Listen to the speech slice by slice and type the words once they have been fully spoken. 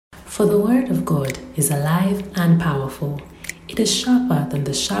For the word of God is alive and powerful. It is sharper than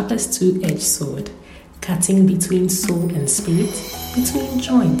the sharpest two-edged sword, cutting between soul and spirit, between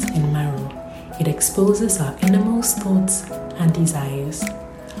joint and marrow. It exposes our innermost thoughts and desires.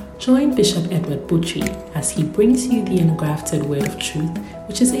 Join Bishop Edward Buttrey as he brings you the engrafted word of truth,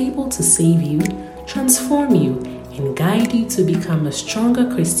 which is able to save you, transform you, and guide you to become a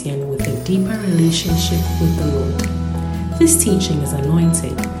stronger Christian with a deeper relationship with the Lord. This teaching is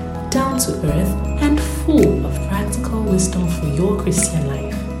anointed, down to earth, and full of practical wisdom for your Christian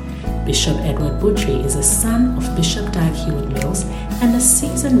life. Bishop Edward Buttrey is a son of Bishop Dag Hewitt-Mills and a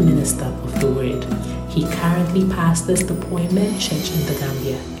seasoned minister of the Word. He currently pastors the Poimen Church in the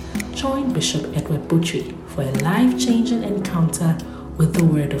Gambia. Join Bishop Edward Buttrey for a life-changing encounter with the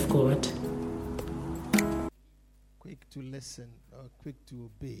Word of God. Quick to listen, or quick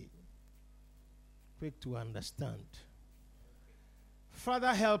to obey, quick to understand.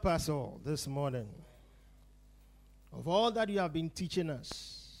 Father, help us all this morning. Of all that you have been teaching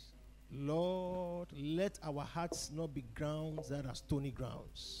us, Lord, let our hearts not be grounds that are stony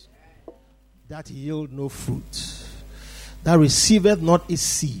grounds, that yield no fruit, that receiveth not its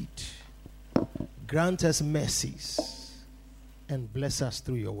seed. Grant us mercies and bless us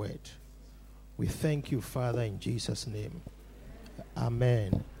through your word. We thank you, Father, in Jesus' name.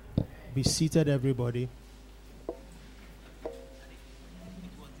 Amen. Be seated, everybody.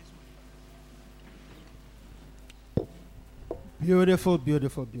 Beautiful,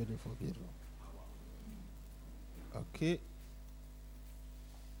 beautiful, beautiful, beautiful. Okay.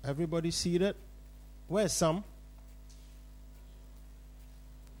 Everybody seated? Where's Sam?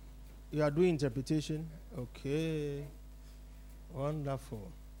 You are doing interpretation? Okay.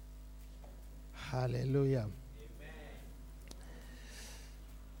 Wonderful. Hallelujah. Amen.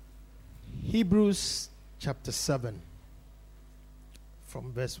 Hebrews chapter 7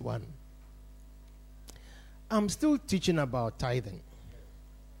 from verse 1. I'm still teaching about tithing.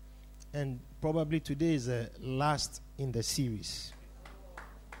 And probably today is the last in the series.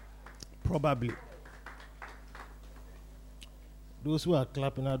 Probably. Those who are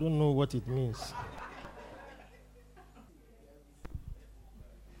clapping, I don't know what it means.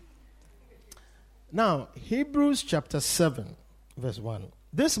 Now, Hebrews chapter 7, verse 1.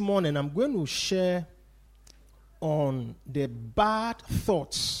 This morning, I'm going to share on the bad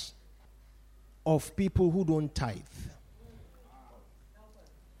thoughts of people who don't tithe.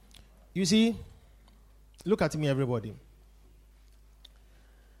 You see, look at me, everybody.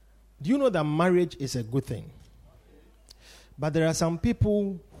 Do you know that marriage is a good thing? But there are some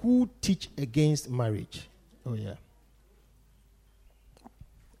people who teach against marriage. Oh, yeah.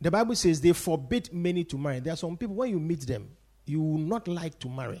 The Bible says they forbid many to marry. There are some people, when you meet them, you will not like to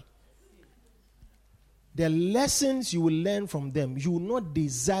marry. The lessons you will learn from them, you will not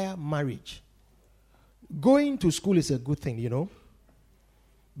desire marriage. Going to school is a good thing, you know.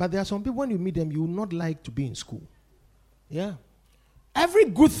 But there are some people, when you meet them, you will not like to be in school. Yeah. Every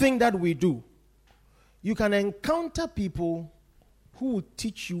good thing that we do, you can encounter people who will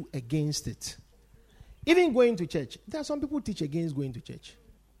teach you against it. Even going to church. There are some people who teach against going to church.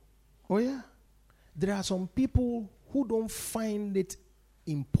 Oh, yeah. There are some people who don't find it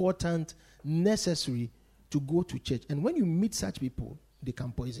important, necessary to go to church. And when you meet such people, they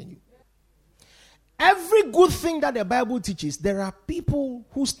can poison you. Every good thing that the Bible teaches, there are people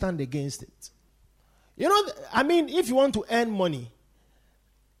who stand against it. You know, I mean, if you want to earn money,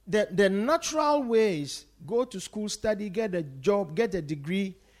 the natural way is go to school, study, get a job, get a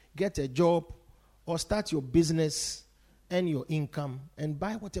degree, get a job, or start your business, earn your income, and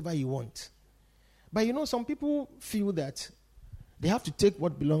buy whatever you want. But you know, some people feel that they have to take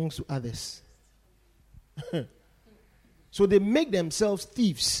what belongs to others. So they make themselves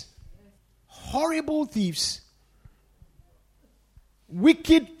thieves. Horrible thieves.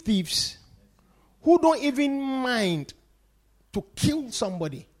 Wicked thieves. Who don't even mind to kill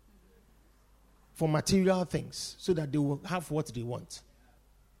somebody for material things so that they will have what they want.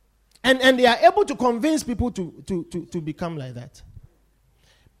 And they are able to convince people to become like that.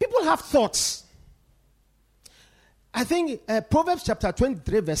 People have thoughts. I think Proverbs chapter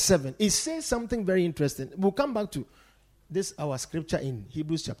 23 verse 7, it says something very interesting. We'll come back to this, our scripture in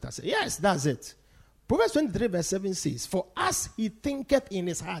Hebrews chapter 7. Yes, that's it. Proverbs 23 verse 7 says, "For as he thinketh in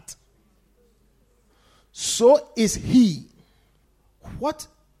his heart, so is he." What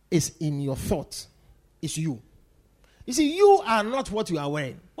is in your thought is you. You see, you are not what you are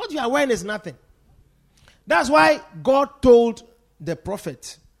wearing. What you are wearing is nothing. That's why God told the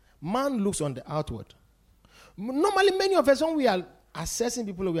prophet, man looks on the outward. Normally, many of us, when we are assessing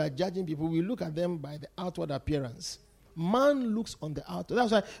people, we are judging people, we look at them by the outward appearance. Man looks on the outer.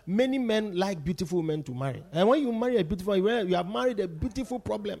 That's why many men like beautiful women to marry. And when you marry a beautiful, you have married a beautiful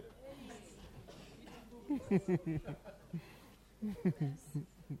problem.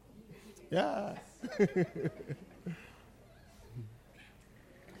 Yeah.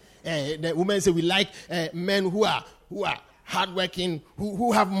 The women say we like men who are hardworking,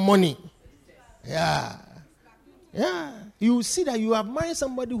 who have money. Yeah. Yeah. You see that you have married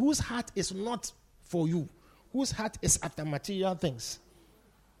somebody whose heart is not for you, whose heart is after material things.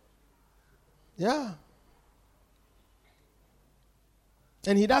 Yeah.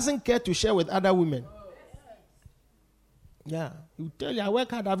 And he doesn't care to share with other women. Yeah. He will tell you, I work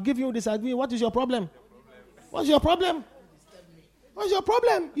hard, I've given you this, what is your problem? What's your problem? What's your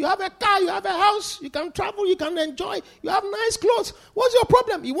problem? You have a car, you have a house, you can travel, you can enjoy, you have nice clothes. What's your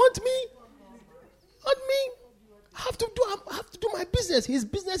problem? You want me? Not me. I have to do my business. His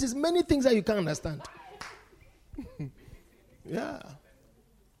business is many things that you can't understand. Yeah.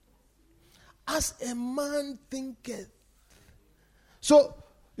 As a man thinketh. So,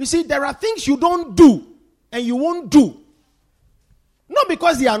 you see, there are things you don't do and you won't do. Not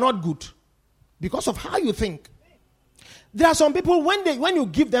because they are not good, because of how you think. There are some people, when you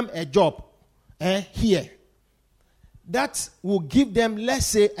give them a job here, that will give them, let's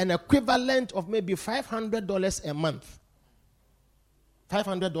say, an equivalent of maybe $500 a month.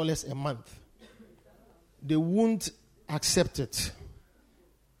 $500 a month. They won't accept it.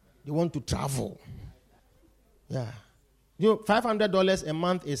 They want to travel. Yeah. You know, $500 a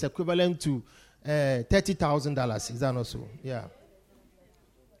month is equivalent to $30,000. Is that not so? Yeah.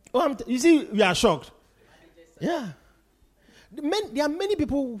 Oh, you see, we are shocked. Yeah. There are many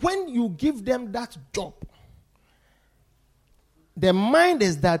people, when you give them that job, their mind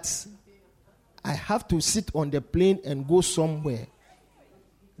is that I have to sit on the plane and go somewhere.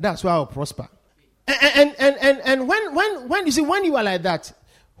 That's why I'll prosper. And when you see, when you are like that,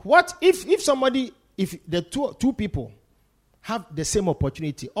 what if the two people have the same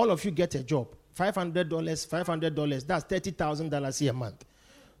opportunity, all of you get a job, $500, that's $30,000 a month.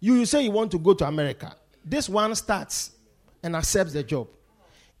 You say you want to go to America. This one starts and accepts the job.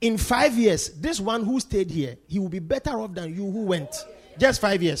 In 5 years, this one who stayed here, he will be better off than you who went. Just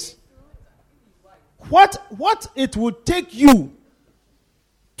 5 years. What it would take you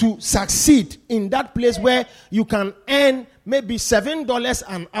to succeed in that place where you can earn maybe $7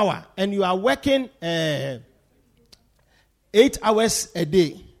 an hour and you are working 8 hours a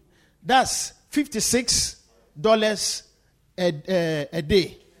day. That's $56 a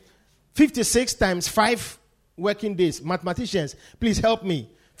day. 56 times 5 working days. Mathematicians, please help me.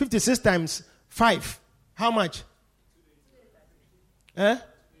 56 times 5. How much?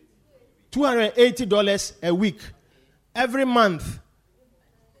 $280 a week. Every month.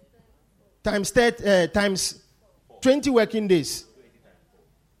 Times 20 working days.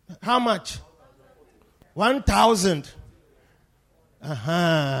 How much? 1,000.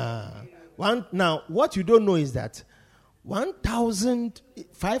 Now, what you don't know is that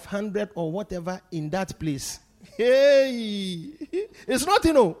 1,500 or whatever in that place. Hey, it's not,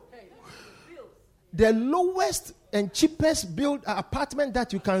 the lowest and cheapest built apartment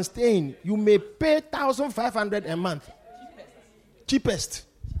that you can stay in, you may pay 1,500 a month. Cheapest.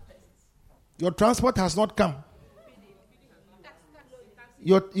 Your transport has not come.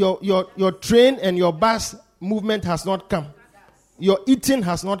 Your train and your bus movement has not come. Your eating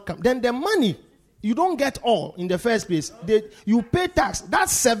has not come. Then the money, you don't get all in the first place. You pay tax.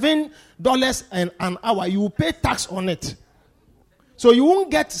 That's $7 an hour. You pay tax on it. So you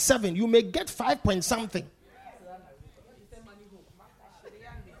won't get 7. You may get 5 point something.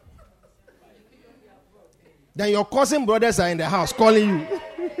 Then your cousin brothers are in the house calling you.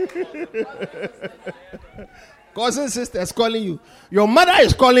 Cousin sisters calling you. Your mother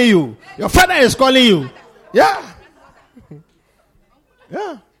is calling you. Your father is calling you. Yeah.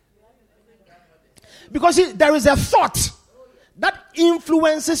 Yeah. Because there is a thought that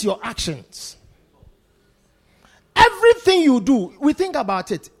influences your actions. Everything you do, we think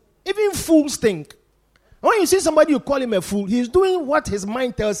about it. Even fools think. When you see somebody, you call him a fool, he's doing what his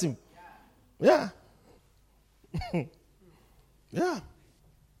mind tells him. Yeah. Yeah.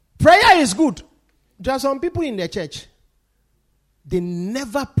 Prayer is good. There are some people in the church, they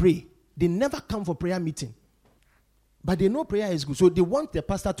never pray. They never come for prayer meeting. But they know prayer is good. So they want the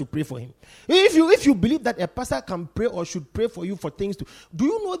pastor to pray for him. If you believe that a pastor can pray or should pray for you for things to, do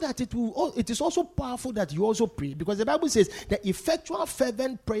you know that it is also powerful that you also pray? Because the Bible says the effectual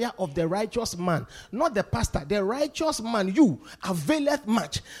fervent prayer of the righteous man, not the pastor, the righteous man, you availeth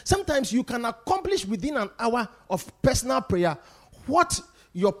much. Sometimes you can accomplish within an hour of personal prayer what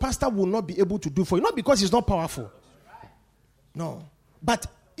your pastor will not be able to do for you. Not because he's not powerful. No. But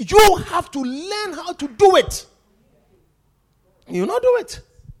you have to learn how to do it. You not do it.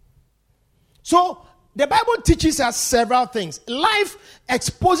 So, the Bible teaches us several things. Life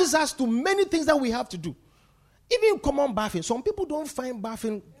exposes us to many things that we have to do. Even common bathing. Some people don't find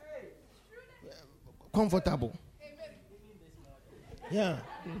bathing comfortable. Yeah.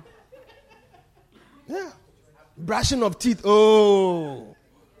 Yeah. Brushing of teeth. Oh.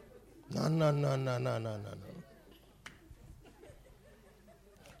 No.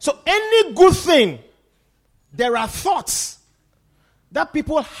 So any good thing, there are thoughts that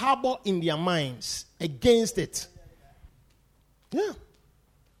people harbor in their minds against it. Yeah.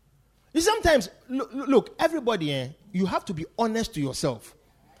 Sometimes, look, everybody, you have to be honest to yourself.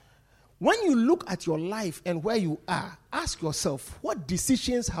 When you look at your life and where you are, ask yourself, what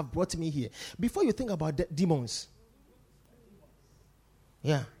decisions have brought me here? Before you think about demons.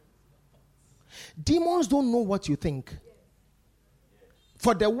 Yeah. Demons don't know what you think.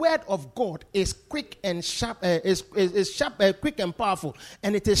 For the word of God is quick and sharp, quick and powerful,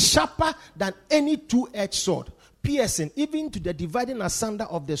 and it is sharper than any two-edged sword, piercing even to the dividing asunder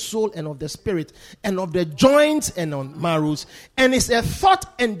of the soul and of the spirit, and of the joints and on marrows, and it's a thought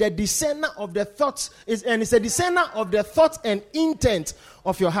and the discerner of the thoughts, and it's a discerner of the thoughts and intent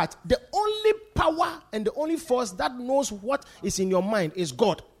of your heart. The only power and the only force that knows what is in your mind is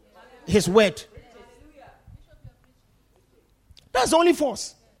God, His word. That's the only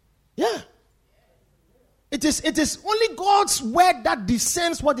force. Yeah. It is only God's word that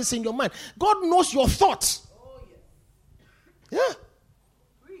discerns what is in your mind. God knows your thoughts. Yeah.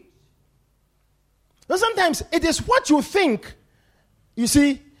 So sometimes it is what you think, you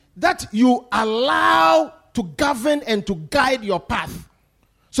see, that you allow to govern and to guide your path.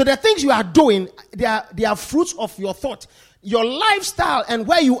 So the things you are doing, they are fruits of your thought. Your lifestyle and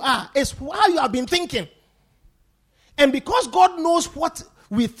where you are is how you have been thinking. And because God knows what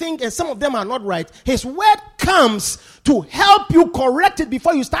we think and some of them are not right, His word comes to help you correct it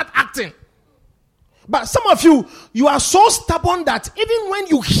before you start acting. But some of you are so stubborn that even when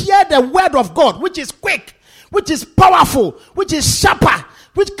you hear the word of God, which is quick, which is powerful, which is sharper,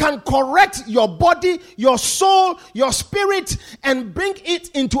 which can correct your body, your soul, your spirit, and bring it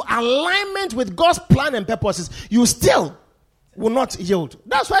into alignment with God's plan and purposes, you still will not yield.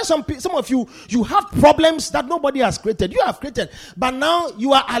 That's why some of you have problems that nobody has created. You have created. But now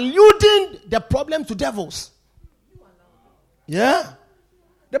you are alluding the problem to devils. Yeah.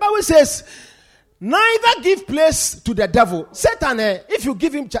 The Bible says, neither give place to the devil. Satan, if you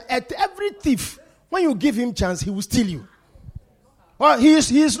give him every thief, when you give him chance, he will steal you. Well, he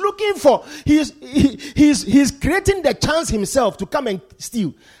is looking for, he's creating the chance himself to come and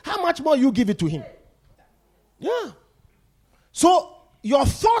steal. How much more you give it to him? Yeah. So, your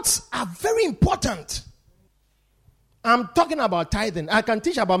thoughts are very important. I'm talking about tithing. I can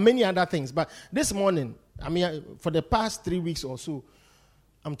teach about many other things, but this morning, for the past 3 weeks or so,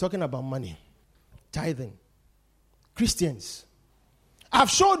 I'm talking about money. Tithing. Christians. I've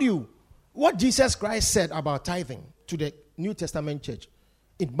showed you what Jesus Christ said about tithing to the New Testament church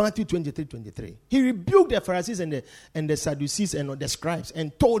in Matthew 23:23. He rebuked the Pharisees and the Sadducees and the scribes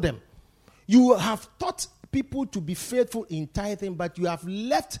and told them, you have taught people to be faithful in tithing, but you have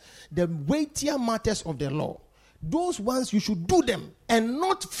left the weightier matters of the law. Those ones you should do them and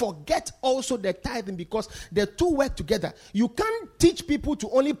not forget also the tithing, because the two work together. You can't teach people to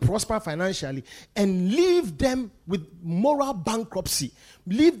only prosper financially and leave them with moral bankruptcy.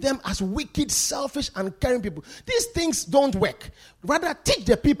 Leave them as wicked, selfish, uncaring people. These things don't work. Rather, teach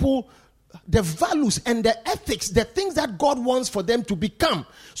the people the values and the ethics, the things that God wants for them to become,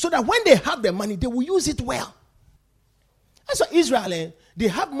 so that when they have the money, they will use it well. That's why Israel, they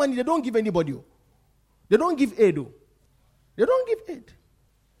have money, they don't give anybody. They don't give aid. They don't give aid.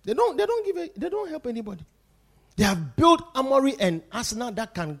 They don't give aid. They don't help anybody. They have built armory and arsenal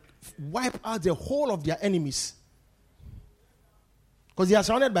that can wipe out the whole of their enemies. Because they are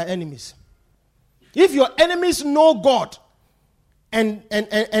surrounded by enemies. If your enemies know God and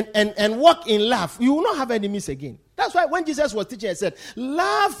walk in love, you will not have enemies again. That's why when Jesus was teaching, he said,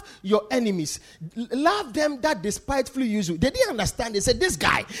 love your enemies. Love them that despitefully use you. They didn't understand. They said, this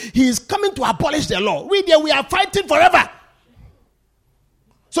guy, he is coming to abolish the law. We are fighting forever.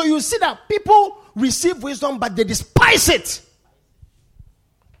 So you see that people receive wisdom, but they despise it.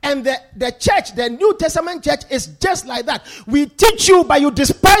 And the church, the New Testament church, is just like that. We teach you, but you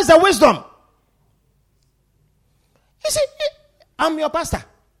despise the wisdom. You see, I'm your pastor.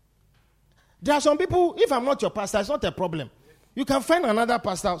 There are some people, if I'm not your pastor, it's not a problem. You can find another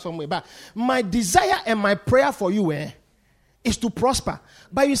pastor somewhere. But my desire and my prayer for you is to prosper.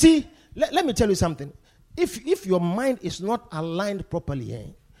 But you see, let me tell you something. if your mind is not aligned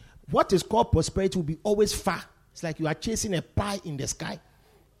properly, what is called prosperity will be always far. It's like you are chasing a pie in the sky.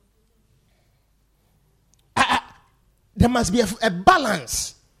 There must be a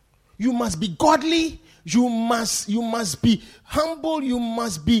balance. You must be godly. You must be humble. You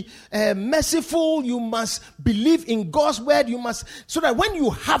must be merciful. You must believe in God's word. So that when you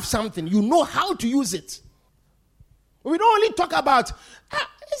have something, you know how to use it. We don't only talk about,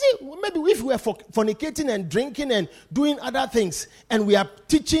 maybe if we are fornicating and drinking and doing other things, and we are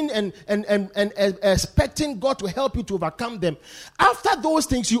teaching and expecting God to help you to overcome them. After those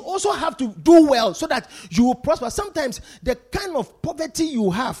things, you also have to do well so that you will prosper. Sometimes the kind of poverty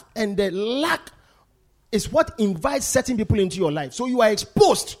you have and the lack is what invites certain people into your life. So you are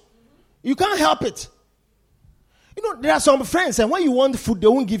exposed. You can't help it. There are some friends, and when you want food, they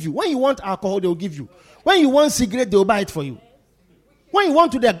won't give you. When you want alcohol, they will give you. When you want cigarette, they will buy it for you. When you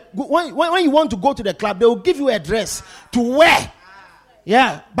want to go to the club, they will give you a dress to wear.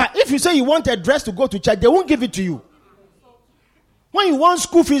 Yeah, but if you say you want a dress to go to church, they won't give it to you. When you want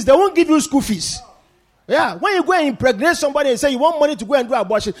school fees, they won't give you school fees. Yeah, when you go and impregnate somebody and say you want money to go and do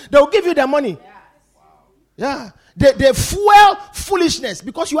abortion, they will give you the money. Yeah, they fuel foolishness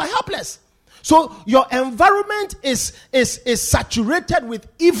because you are helpless. So your environment is saturated with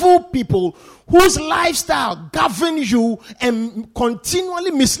evil people whose lifestyle governs you and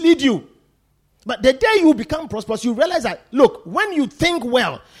continually mislead you. But the day you become prosperous, you realize that, look, when you think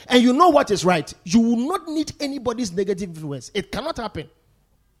well and you know what is right, you will not need anybody's negative influence. It cannot happen.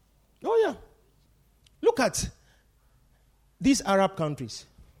 Oh yeah. Look at these Arab countries.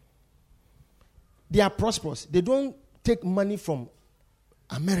 They are prosperous. They don't take money from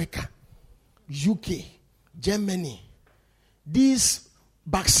America, UK, Germany, these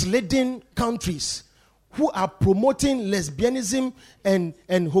backsliding countries who are promoting lesbianism and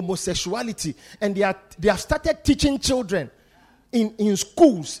homosexuality, and they have started teaching children in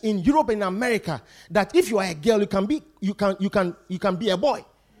schools in Europe and America that if you are a girl, you can be a boy.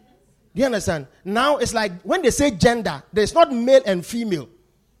 Do you understand? Now it's like when they say gender, there's not male and female.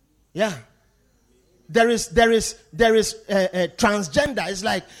 Yeah. There is a transgender. It's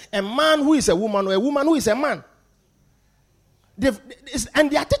like a man who is a woman or a woman who is a man.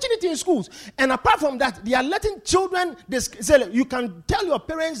 And they are teaching it in schools. And apart from that, they are letting children say, you can tell your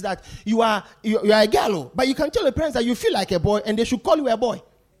parents that you are a girl, but you can tell your parents that you feel like a boy and they should call you a boy.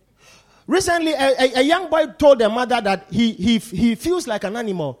 Recently, a young boy told their mother that he feels like an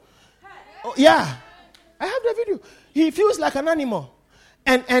animal. Oh, yeah, I have the video. He feels like an animal.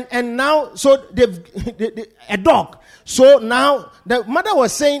 And now, so a dog. So now the mother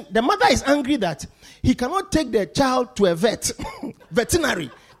was saying, the mother is angry that he cannot take the child to a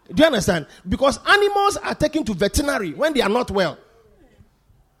veterinary. Do you understand? Because animals are taken to veterinary when they are not well.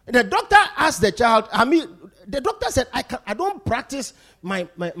 The doctor asked the child, the doctor said, I don't practice my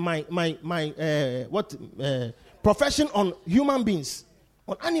profession on human beings.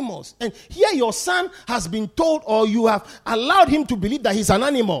 On animals. And here your son has been told, or you have allowed him to believe that he's an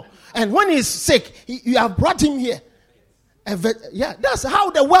animal. And when he's sick, you have brought him here. Yeah, that's how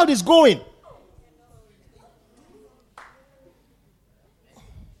the world is going.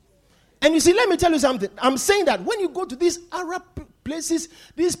 And you see, let me tell you something. I'm saying that when you go to these Arab places,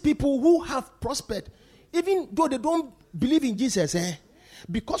 these people who have prospered, even though they don't believe in Jesus,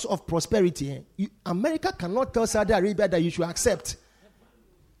 because of prosperity, America cannot tell Saudi Arabia that you should accept.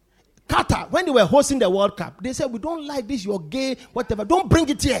 Qatar, when they were hosting the World Cup, they said, we don't like this, you're gay, whatever. Don't bring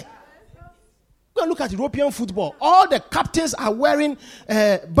it here. Go and look at European football. All the captains are wearing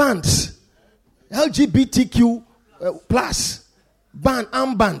bands. LGBTQ plus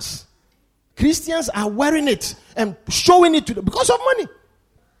armbands. Christians are wearing it and showing it to them because of money.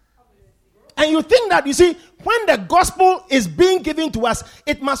 And you think that, you see, when the gospel is being given to us,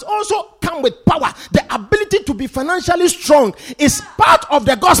 it must also come with power. The ability to be financially strong is part of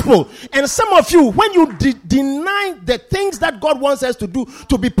the gospel. And some of you, when you deny the things that God wants us to do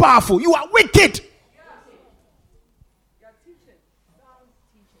to be powerful, you are wicked.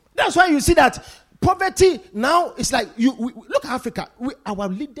 That's why you see that poverty now is like, look at Africa. Our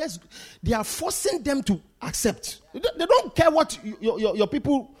leaders, they are forcing them to accept. They don't care what your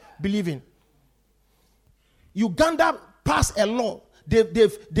people believe in. Uganda passed a law.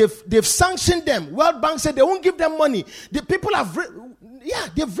 They've sanctioned them. World Bank said they won't give them money. The people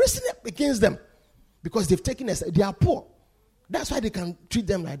they've risen up against them because they've taken they are poor. That's why they can treat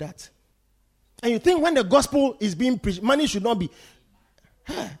them like that. And you think when the gospel is being preached, money should not be.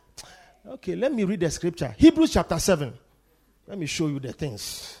 Okay, let me read the scripture. Hebrews chapter 7. Let me show you the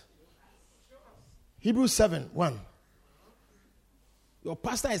things. Hebrews 7:1. Your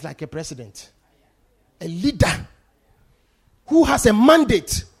pastor is like a president. a leader who has a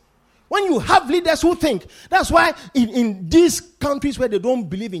mandate. When you have leaders who think, that's why in these countries where they don't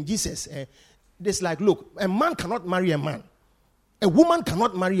believe in Jesus, it's like, look, a man cannot marry a man. A woman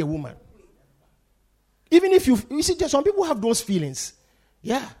cannot marry a woman. Even if you see, some people have those feelings.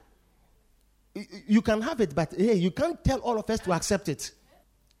 Yeah. You can have it, but hey, you can't tell all of us to accept it.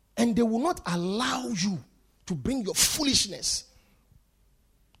 And they will not allow you to bring your foolishness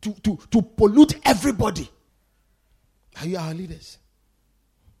to pollute everybody. Are you our leaders?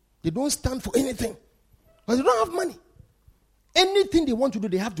 They don't stand for anything because they don't have money. Anything they want to do,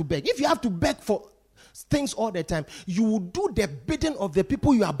 they have to beg. If you have to beg for things all the time, you will do the bidding of the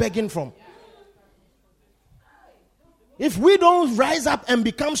people you are begging from. If we don't rise up and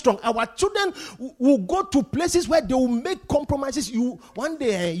become strong, our children will go to places where they will make compromises. One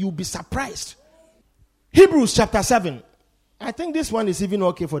day you'll be surprised. Hebrews chapter 7. I think this one is even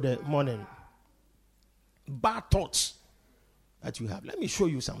okay for the morning. Bad thoughts that you have. Let me show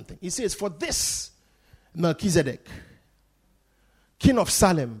you something. It says, for this Melchizedek, king of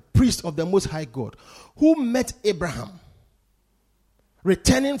Salem, priest of the Most High God, who met Abraham,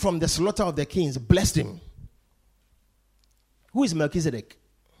 returning from the slaughter of the kings, blessed him. Who is Melchizedek?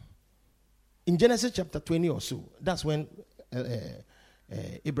 In Genesis chapter 20 or so, that's when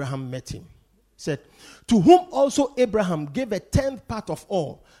Abraham met him. He said, to whom also Abraham gave a 10th part of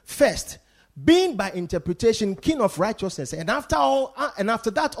all, first, being by interpretation king of righteousness, and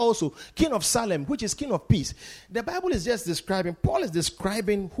after that also king of Salem, which is king of peace. The Bible is just describing, Paul is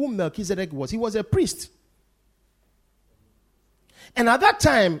describing who Melchizedek was. He was a priest. And at that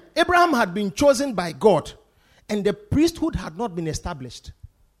time, Abraham had been chosen by God, and the priesthood had not been established.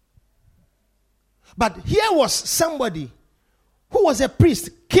 But here was somebody who was a priest,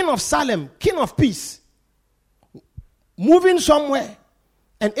 king of Salem, king of peace, moving somewhere.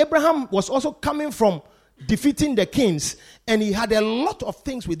 And Abraham was also coming from defeating the kings, and he had a lot of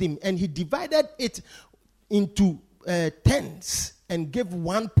things with him, and he divided it into tenths and gave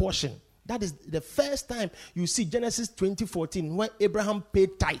one portion. That is the first time you see Genesis 20:14 when Abraham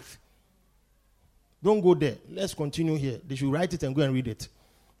paid tithe. Don't go there. Let's continue here. They should write it and go and read it.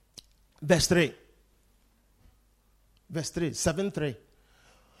 Verse 3. Verse 3, 7:3.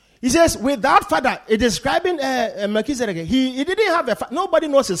 He says, without father, it is describing Melchizedek. He didn't have a father. Nobody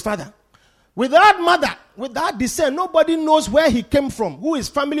knows his father. Without mother, without descent, nobody knows where he came from, who his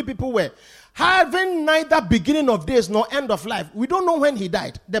family people were. Having neither beginning of days nor end of life. We don't know when he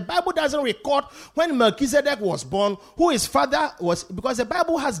died. The Bible doesn't record when Melchizedek was born, who his father was, because the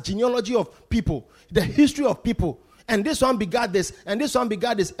Bible has genealogy of people, the history of people. And this one begat this, and this one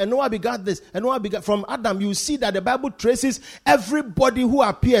begat this, and Noah begat this, and Noah begat. From Adam, you see that the Bible traces everybody who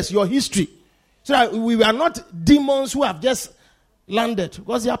appears, your history. So that we are not demons who have just landed.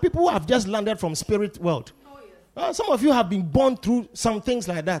 Because there are people who have just landed from spirit world. Some of you have been born through some things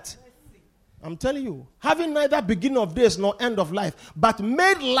like that. I'm telling you, having neither beginning of days nor end of life, but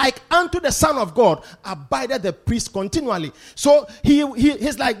made like unto the Son of God, abideth the priest continually. So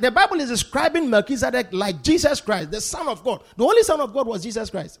he's like, the Bible is describing Melchizedek like Jesus Christ, the Son of God. The only Son of God was Jesus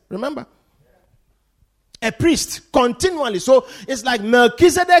Christ. Remember? A priest continually. So it's like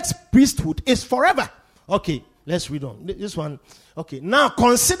Melchizedek's priesthood is forever. Okay, let's read on. This one. Okay, now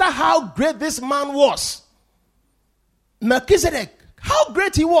consider how great this man was. Melchizedek, how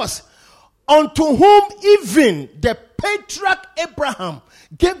great he was. Unto whom even the patriarch Abraham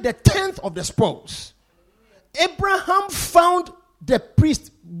gave the 10th of the spoils. Abraham found the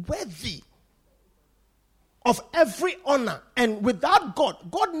priest worthy of every honor. And without God,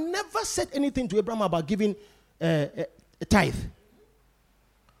 God never said anything to Abraham about giving a tithe.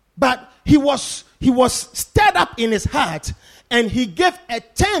 But he was stirred up in his heart, and he gave a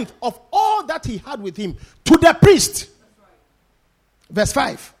 10th of all that he had with him to the priest. Verse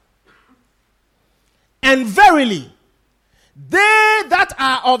 5. And verily, they that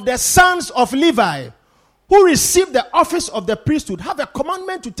are of the sons of Levi, who receive the office of the priesthood, have a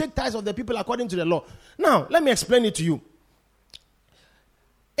commandment to take tithes of the people according to the law. Now, let me explain it to you.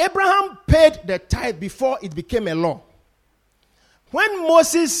 Abraham paid the tithe before it became a law. When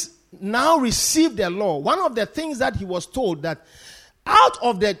Moses now received the law, one of the things that he was told that out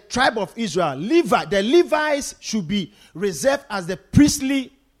of the tribe of Israel, the Levites should be reserved as the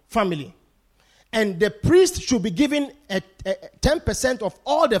priestly family. And the priest should be given a 10% of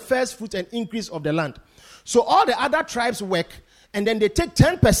all the first fruit and increase of the land. So all the other tribes work, and then they take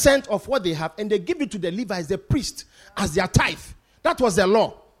 10% of what they have, and they give it to the Levites, the priest, as their tithe. That was the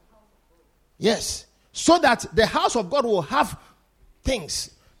law. Yes. So that the house of God will have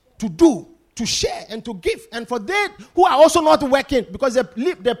things to do, to share, and to give. And for they who are also not working, because the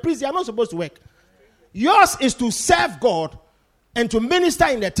priests, they are not supposed to work. Yours is to serve God and to minister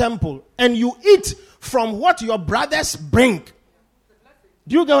in the temple, and you eat from what your brothers bring.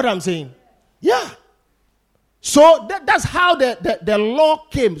 Do you get what I'm saying? Yeah. So that's how the law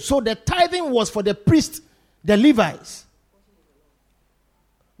came. So the tithing was for the priests, the Levites.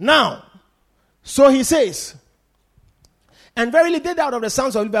 Now, so he says, and verily they out of the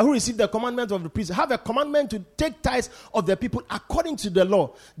sons of Levi who received the commandment of the priest have a commandment to take tithes of the people according to the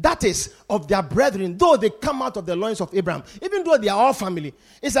law, that is, of their brethren, though they come out of the loins of Abraham, even though they are all family.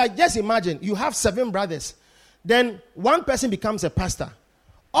 It's like, just imagine, you have 7 brothers, then one person becomes a pastor.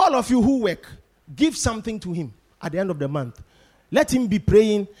 All of you who work, give something to him at the end of the month. Let him be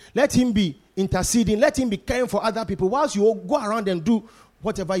praying, let him be interceding, let him be caring for other people, whilst you all go around and do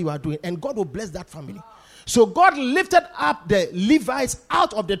whatever you are doing, and God will bless that family. So God lifted up the Levites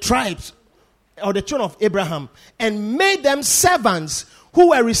out of the tribes or the children of Abraham and made them servants who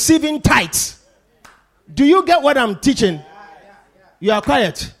were receiving tithes. Do you get what I'm teaching? You are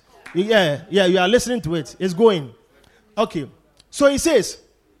quiet. Yeah, you are listening to it. It's going. Okay. So he says,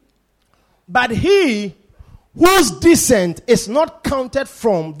 but he whose descent is not counted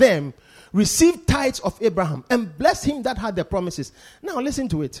from them received tithes of Abraham and blessed him that had the promises. Now listen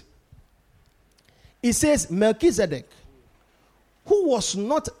to it. It says Melchizedek, who was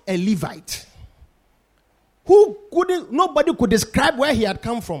not a Levite, nobody could describe where he had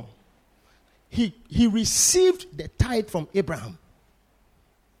come from. He received the tithe from Abraham.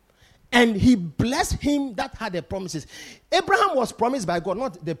 And he blessed him that had the promises. Abraham was promised by God,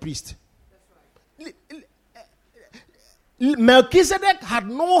 not the priest. That's right. Melchizedek had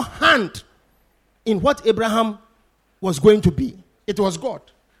no hand in what Abraham was going to be. It was God.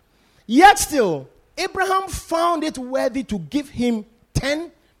 Yet still, Abraham found it worthy to give him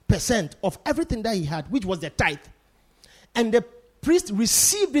 10% of everything that he had, which was the tithe. And the priest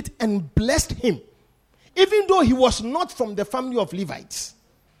received it and blessed him, even though he was not from the family of Levites.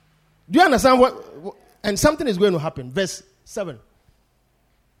 Do you understand what? And something is going to happen. Verse 7.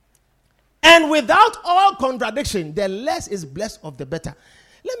 And without all contradiction, the less is blessed of the better.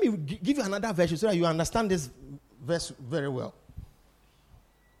 Let me give you another version so that you understand this verse very well.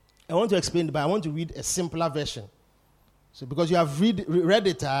 I want to explain it, but I want to read a simpler version. So because you have read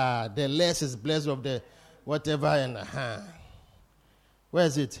it, the less is blessed of the whatever, and where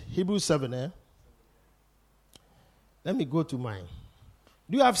is it? Hebrews 7, eh? Let me go to mine.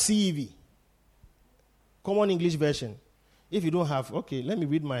 Do you have CEV? Common English Version. If you don't have, okay, let me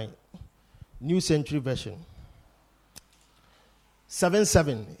read my New Century Version.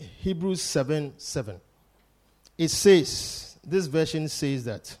 7:7. Hebrews 7:7. It says, this version says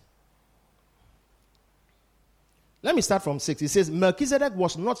that. Let me start from 6. It says, Melchizedek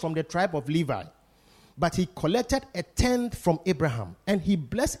was not from the tribe of Levi, but he collected a tenth from Abraham, and he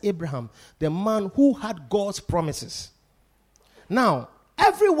blessed Abraham, the man who had God's promises. Now,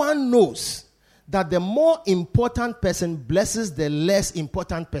 everyone knows that the more important person blesses the less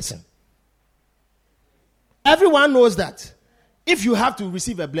important person. Everyone knows that. If you have to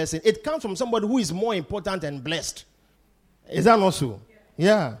receive a blessing, it comes from somebody who is more important and blessed. Is that not so?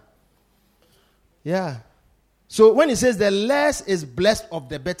 Yeah. So when it says the less is blessed of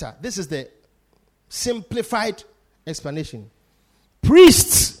the better, this is the simplified explanation.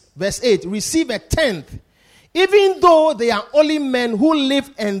 Priests, verse 8, receive a tenth, even though they are only men who live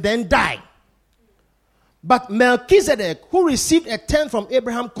and then die. But Melchizedek, who received a tenth from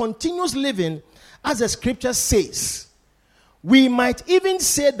Abraham, continues living, as the scripture says. We might even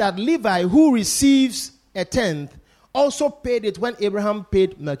say that Levi, who receives a tenth, also paid it when Abraham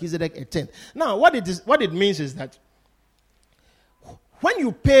paid Melchizedek a tenth. Now, what it means is that when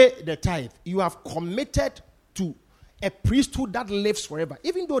you pay the tithe, you have committed to a priesthood that lives forever.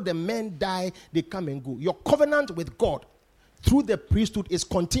 Even though the men die, they come and go. Your covenant with God through the priesthood is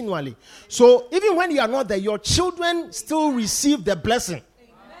continually. So even when you are not there, your children still receive the blessing.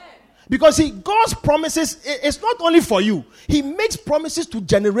 Because God's promises, it's not only for you. He makes promises to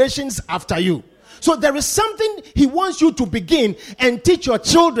generations after you. So there is something he wants you to begin and teach your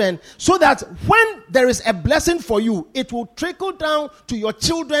children, so that when there is a blessing for you, it will trickle down to your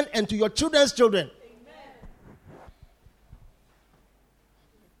children and to your children's children. Amen.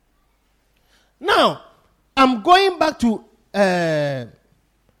 Now, I'm going back to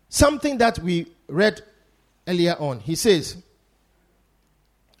something that we read earlier on. He says,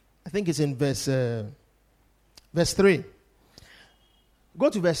 I think it's in verse 3. Go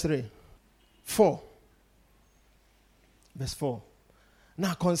to verse 3. 4. Verse 4.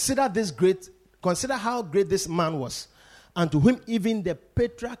 Now consider how great this man was, and to whom even the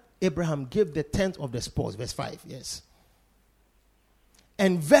patriarch Abraham gave the tenth of the spoils. Verse 5. Yes.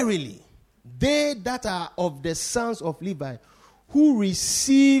 And verily, They that are of the sons of Levi, who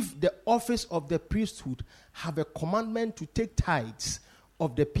receive the office of the priesthood, have a commandment to take tithes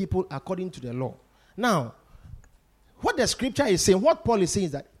of the people according to the law. Now, what the scripture is saying, what Paul is saying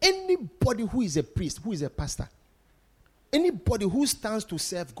is that anybody who is a priest, who is a pastor, anybody who stands to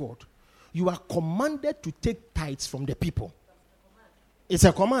serve God, you are commanded to take tithes from the people. It's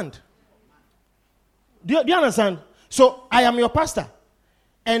a command. Do you understand? So, I am your pastor.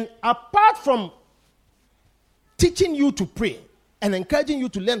 And apart from teaching you to pray and encouraging you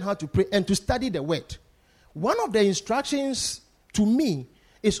to learn how to pray and to study the word, one of the instructions to me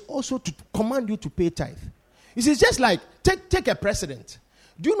is also to command you to pay tithe. You see, it's just like, take a president.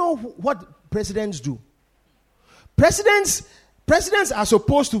 Do you know what presidents do? Presidents are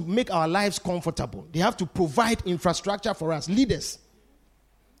supposed to make our lives comfortable. They have to provide infrastructure for us, leaders.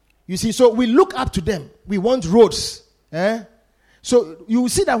 You see, so we look up to them. We want roads. So you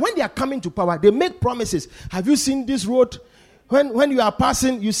see that when they are coming to power, they make promises. Have you seen this road? When you are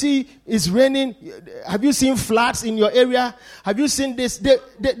passing, you see it's raining. Have you seen floods in your area? Have you seen this?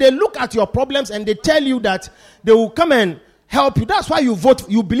 They look at your problems and they tell you that they will come and help you. That's why you vote.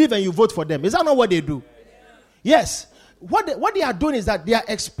 You believe and you vote for them. Is that not what they do? Yes. What they are doing is that they are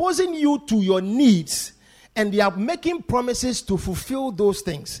exposing you to your needs and they are making promises to fulfill those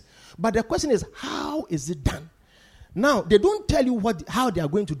things. But the question is, how is it done? Now, they don't tell you how they are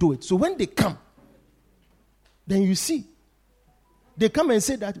going to do it. So when they come, then you see. They come and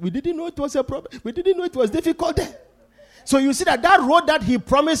say that we didn't know it was a problem. We didn't know it was difficult there. So you see that road that he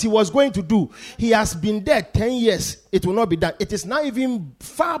promised he was going to do, he has been there 10 years. It will not be done. It is now even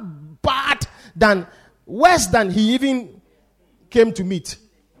far bad than, worse than he even came to meet.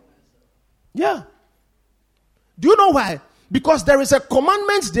 Yeah. Do you know why? Because there is a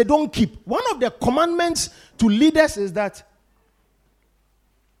commandment they don't keep. One of the commandments to leaders is that,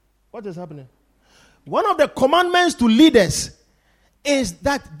 what is happening? One of the commandments to leaders is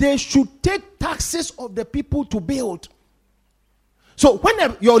that they should take taxes of the people to build. So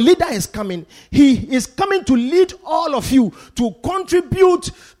when your leader is coming, he is coming to lead all of you to contribute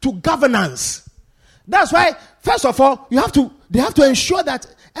to governance. That's why, first of all, they have to ensure that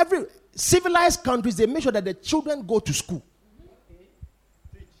every civilized countries, they make sure that the children go to school.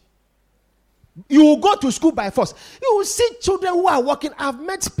 You will go to school by force. You will see children who are working. I've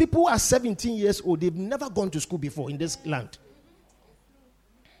met people who are 17 years old. They've never gone to school before in this land.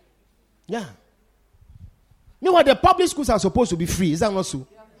 Yeah. Meanwhile, the public schools are supposed to be free. Is that not so?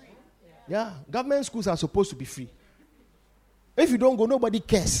 Yeah. Government schools are supposed to be free. If you don't go, nobody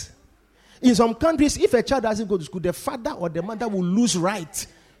cares. In some countries, if a child doesn't go to school, the father or the mother will lose right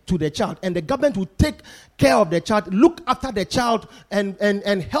to the child, and the government will take care of the child, look after the child,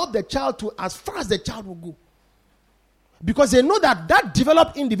 and help the child to as far as the child will go. Because they know that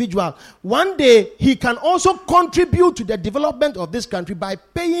developed individual, one day he can also contribute to the development of this country by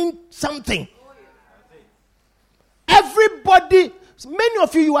paying something. Everybody, many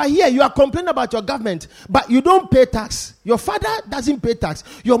of you are here, you are complaining about your government, but you don't pay tax. Your father doesn't pay tax.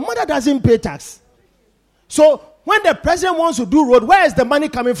 Your mother doesn't pay tax. So when the president wants to do road, where is the money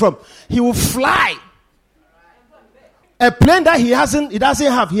coming from? He will fly a plane that he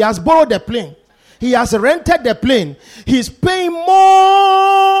doesn't have. He has borrowed the plane. He has rented the plane. He's paying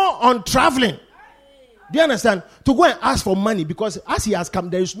more on traveling. Do you understand? To go and ask for money, because as he has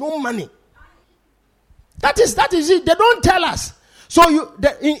come, there is no money. That is it. They don't tell us. So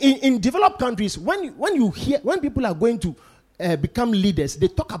in developed countries, when people are going to become leaders, they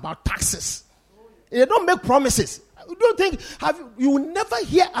talk about taxes. They don't make promises. You don't think, you will never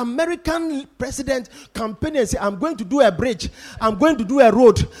hear American president campaign and say, I'm going to do a bridge, I'm going to do a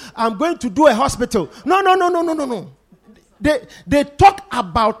road, I'm going to do a hospital. No. They talk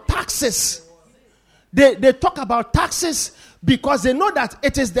about taxes. They talk about taxes because they know that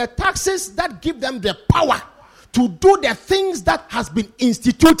it is the taxes that give them the power to do the things that has been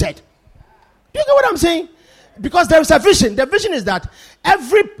instituted. Do you get what I'm saying? Because there is a vision. The vision is that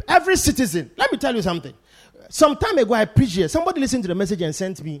every citizen, let me tell you something. Some time ago I preached here. Somebody listened to the message and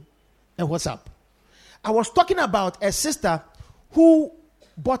sent me a WhatsApp. I was talking about a sister who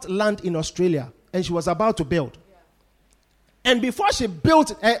bought land in Australia and she was about to build. And before she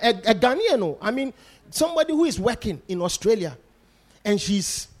built, a Ghanaian, somebody who is working in Australia, and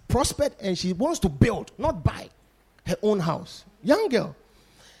she's prospered and she wants to build, not buy her own house. Young girl.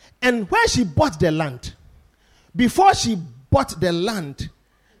 And where she bought the land, before she bought the land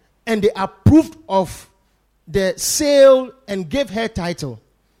and they approved of the sale and gave her title,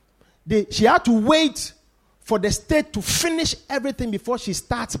 she had to wait for the state to finish everything before she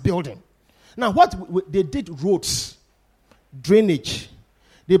starts building. Now, what they did, roads, drainage,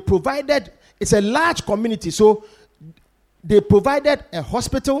 They provided, it's a large community, so they provided a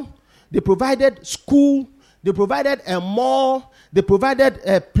hospital, they provided school, they provided a mall, they provided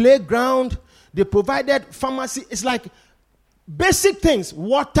a playground, they provided pharmacy. It's like basic things,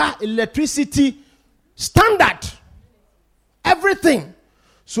 water, electricity, standard, everything.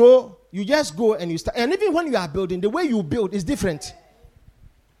 So you just go and you start. And even when you are building, the way you build is different.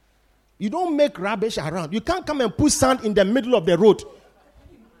 You don't make rubbish around. You can't come and put sand in the middle of the road.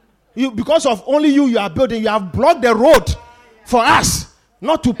 Because of only you are building, you have blocked the road for us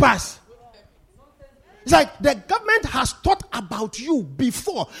not to pass. It's like the government has thought about you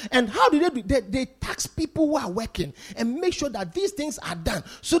before. And how do they do? They tax people who are working and make sure that these things are done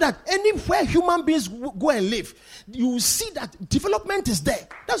so that anywhere human beings go and live, you will see that development is there.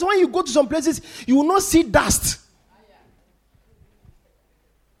 That's why you go to some places, you will not see dust.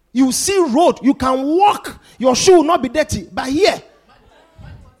 You will see road. You can walk. Your shoe will not be dirty. But here,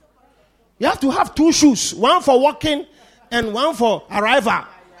 you have to have 2 shoes. One for walking and one for arrival.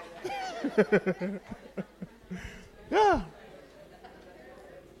 Yeah.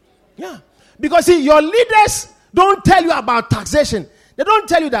 Yeah. Because see, your leaders don't tell you about taxation. They don't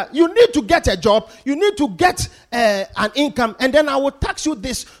tell you that you need to get a job, you need to get an income, and then I will tax you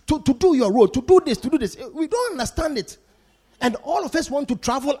this to do your road, to do this, to do this. We don't understand it. And all of us want to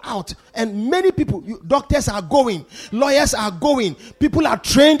travel out. And many people, doctors are going, lawyers are going, people are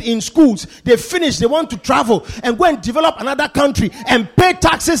trained in schools. They finish, they want to travel and go and develop another country and pay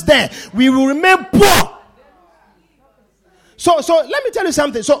taxes there. We will remain poor. So let me tell you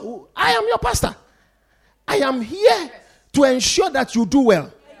something. So I am your pastor. I am here to ensure that you do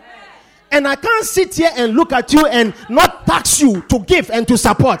well. And I can't sit here and look at you and not tax you to give and to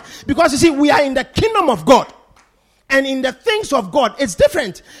support. Because you see, we are in the kingdom of God. And in the things of God, it's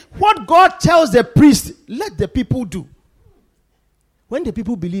different. What God tells the priest, let the people do. When the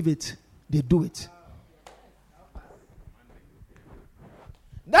people believe it, they do it.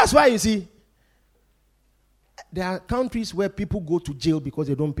 That's why you see, there are countries where people go to jail because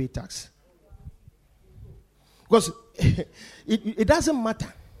they don't pay tax. Because it doesn't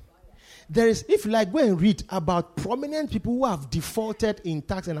matter. There is, if you like, go and read about prominent people who have defaulted in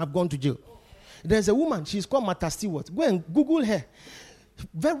tax and have gone to jail. There's a woman, she's called Martha Stewart. Go and Google her.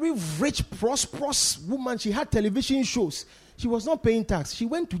 Very rich, prosperous woman. She had television shows. She was not paying tax. She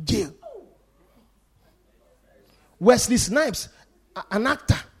went to jail. Wesley Snipes, an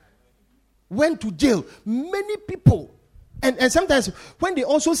actor, went to jail. Many people. And sometimes when they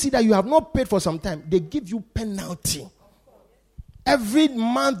also see that you have not paid for some time, they give you penalty. Every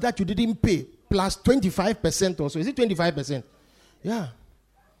month that you didn't pay, plus 25% or so. Is it 25%? Yeah.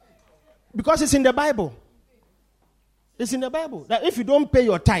 Because it's in the Bible. It's in the Bible. That if you don't pay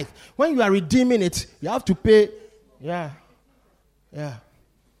your tithe, when you are redeeming it, you have to pay. Yeah. Yeah.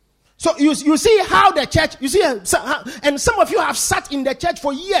 So you see how the church, you see, and some of you have sat in the church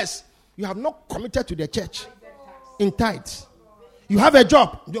for years. You have not committed to the church in tithes. You have a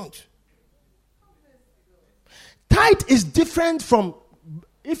job. Don't. Tithe is different from,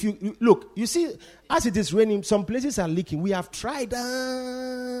 if you look, you see, as it is raining, some places are leaking. We have tried.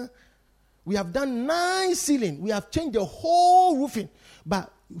 We have done nice ceiling. We have changed the whole roofing.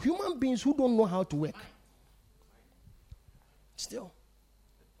 But human beings who don't know how to work. Still.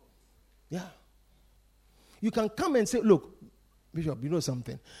 Yeah. You can come and say, look, Bishop, you know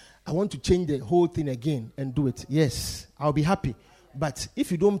something? I want to change the whole thing again and do it. Yes, I'll be happy. But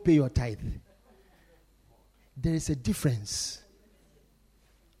if you don't pay your tithe, there is a difference.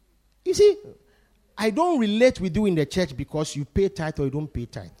 You see, I don't relate with you in the church because you pay tithe or you don't pay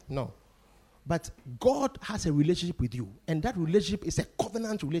tithe. No. But God has a relationship with you. And that relationship is a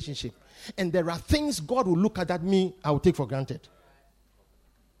covenant relationship. And there are things God will look at that I will take for granted.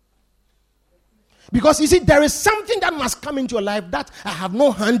 Because you see, there is something that must come into your life that I have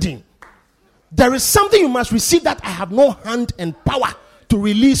no hand in. There is something you must receive that I have no hand and power to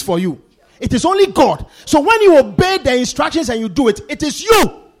release for you. It is only God. So when you obey the instructions and you do it, it is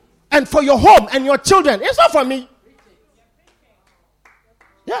you. And for your home and your children. It's not for me.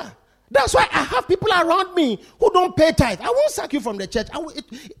 Yeah. That's why I have people around me who don't pay tithe. I won't sack you from the church.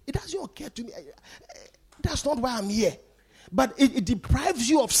 It doesn't occur to me. That's not why I'm here. But it deprives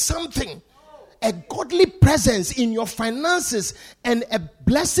you of something. A godly presence in your finances and a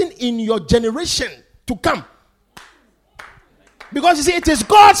blessing in your generation to come. Because you see, it is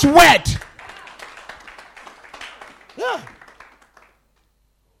God's word. Yeah.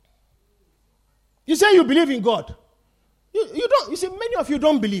 You say you believe in God. You don't. You see, many of you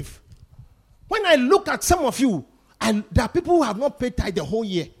don't believe. When I look at some of you, there are people who have not paid tithe the whole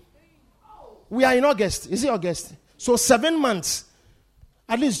year. We are in August. Is it August? So 7 months.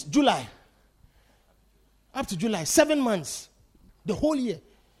 At least July. Up to July, 7 months. The whole year.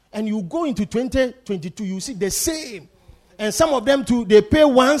 And you go into 2022, you see the same. And some of them too, they pay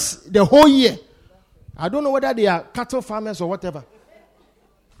once the whole year. I don't know whether they are cattle farmers or whatever.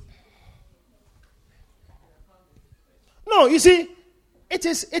 No, you see, it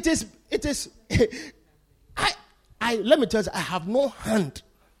is, let me tell you, I have no hand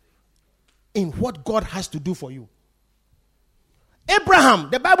in what God has to do for you. Abraham,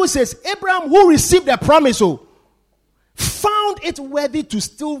 the Bible says, Abraham who received the promise, found it worthy to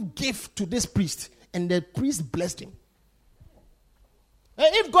still give to this priest. And the priest blessed him.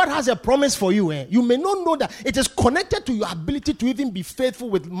 If God has a promise for you, you may not know that it is connected to your ability to even be faithful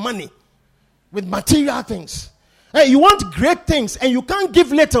with money, with material things. You want great things and you can't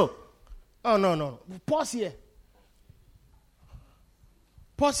give little. Oh, no. Pause here.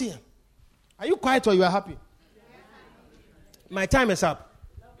 Pause here. Are you quiet or you are happy? My time is up.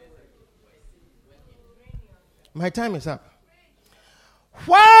 My time is up.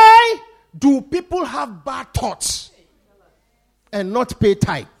 Why do people have bad thoughts and not pay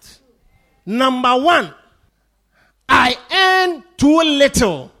tithe? Number one, I earn too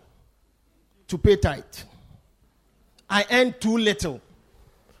little to pay tithe. I earn too little.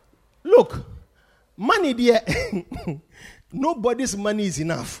 Look, money there, nobody's money is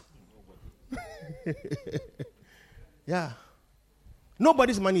enough. Yeah.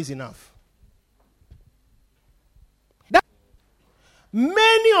 Nobody's money is enough.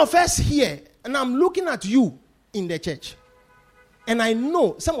 Many of us here, and I'm looking at you in the church, and I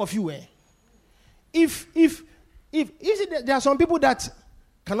know some of you, if there are some people that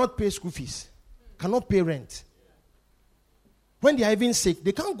cannot pay school fees, cannot pay rent. When they are even sick,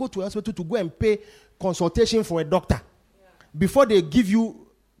 they can't go to a hospital to go and pay consultation for a doctor before they give you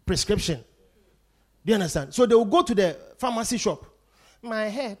prescription. Do you understand? So they will go to the pharmacy shop. My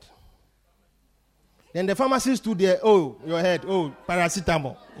head. Then the pharmacist to their, your head,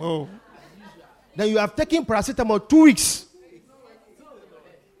 paracetamol. Then you have taken paracetamol 2 weeks.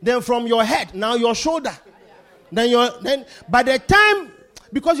 Then from your head, now your shoulder. Then by the time,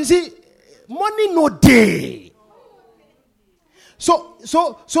 because you see, money no day. So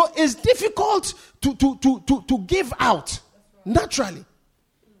it's difficult to give out naturally.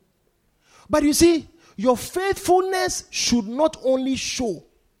 But you see, your faithfulness should not only show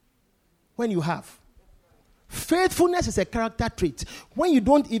when you have. Faithfulness is a character trait. When you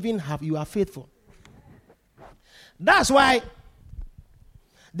don't even have, you are faithful. That's why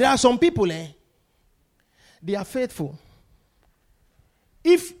there are some people, they are faithful.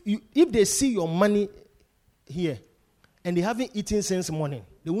 If they see your money here and they haven't eaten since morning,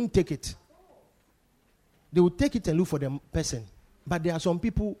 they won't take it. They will take it and look for the person. But there are some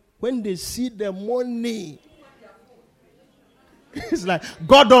people, when they see the money, it's like,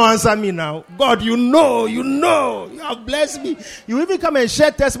 God don't answer me now. God, you know, you have blessed me. You even come and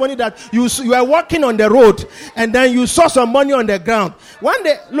share testimony that you are walking on the road and then you saw some money on the ground. One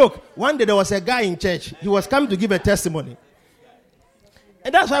day there was a guy in church. He was coming to give a testimony.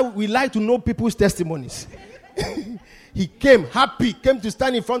 And that's why we like to know people's testimonies. He came happy, came to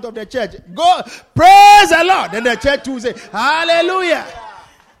stand in front of the church. Go, praise the Lord. Then the church too said, hallelujah.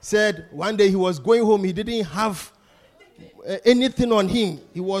 Said one day he was going home, he didn't have anything on him.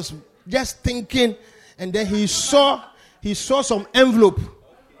 He was just thinking, and then he saw some envelope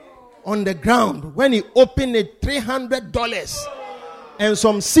on the ground. When he opened it, $300 and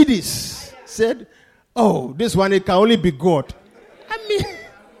some CDs. Said, this one, it can only be God. I mean,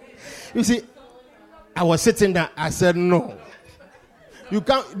 you see, I was sitting there, I said, no.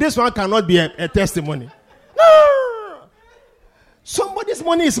 This one cannot be a testimony. No. Somebody's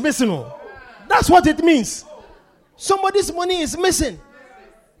money is missing. That's what it means. Somebody's money is missing.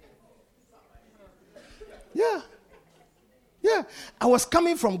 Yeah. I was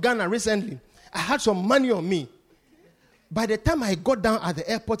coming from Ghana recently. I had some money on me. By the time I got down at the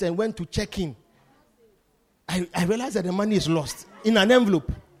airport and went to check in, I realized that the money is lost in an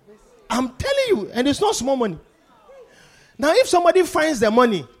envelope. I'm telling you, and it's not small money. Now, if somebody finds the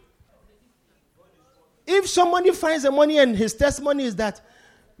money, and his testimony is that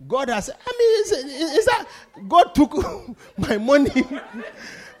God has, is that God took my money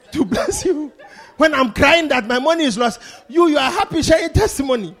to bless you? When I'm crying that my money is lost, you are happy sharing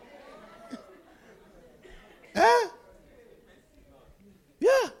testimony.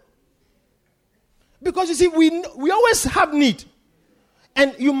 Yeah. Because you see, we always have need.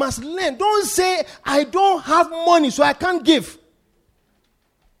 And you must learn. Don't say, I don't have money, so I can't give.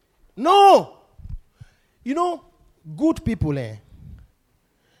 No. You know, good people, they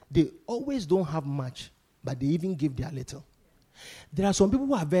always don't have much, but they even give their little. There are some people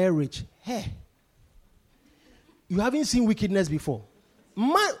who are very rich. Hey, you haven't seen wickedness before.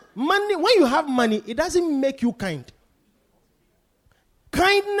 Money, when you have money, it doesn't make you kind.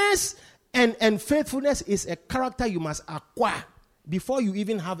 Kindness and faithfulness is a character you must acquire before you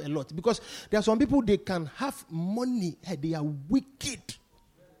even have a lot. Because there are some people, they can have money, they are wicked.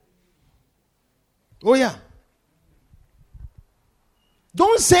 Oh yeah.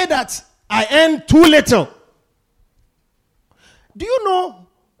 Don't say that I earn too little. Do you know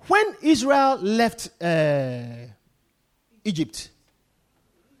when Israel left Egypt,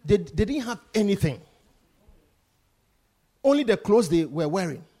 they didn't have anything. Only the clothes they were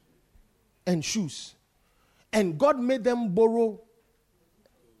wearing and shoes. And God made them borrow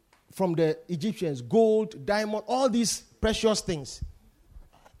from the Egyptians gold, diamond, all these precious things.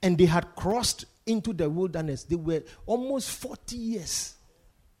 And they had crossed into the wilderness. They were almost 40 years.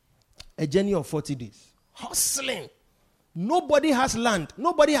 A journey of 40 days. Hustling. Nobody has land.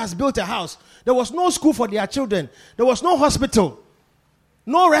 Nobody has built a house. There was no school for their children. There was no hospital.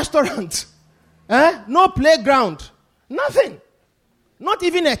 No restaurant. No playground. Nothing. Not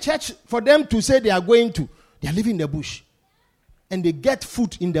even a church for them to say they are going to. They are living in the bush. And they get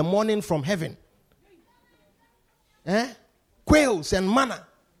food in the morning from heaven. Quails and manna.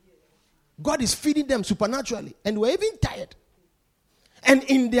 God is feeding them supernaturally. And we're even tired. And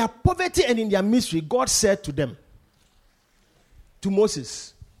in their poverty and in their misery, God said to them, to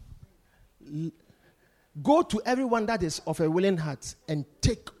Moses, go to everyone that is of a willing heart and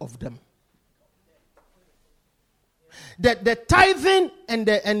take of them. The tithing and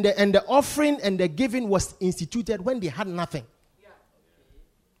the offering and the giving was instituted when they had nothing.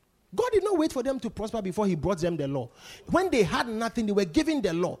 God did not wait for them to prosper before he brought them the law. When they had nothing, they were given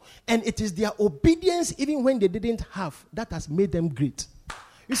the law. And it is their obedience, even when they didn't have, that has made them great.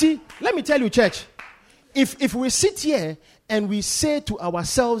 You see, let me tell you, church, if we sit here and we say to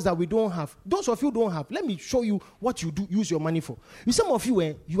ourselves that we don't have, those of you who don't have, let me show you what you do use your money for. Some of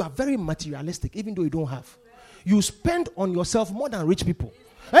you, you are very materialistic, even though you don't have. You spend on yourself more than rich people.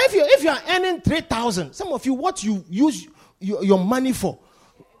 If you are earning 3,000, some of you, what you use your money for,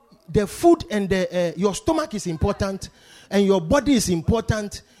 the food and your stomach is important, and your body is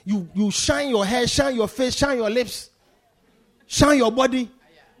important. You shine your hair, shine your face, shine your lips, shine your body.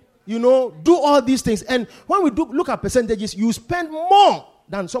 Do all these things. And when we look at percentages, you spend more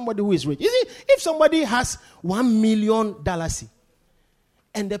than somebody who is rich. You see, if somebody has $1 million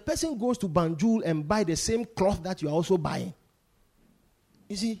and the person goes to Banjul and buy the same cloth that you are also buying,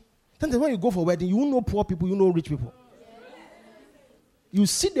 you see, sometimes when you go for a wedding, you know poor people, you know rich people. You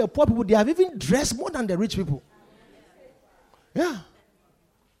see the poor people, they have even dressed more than the rich people. Yeah.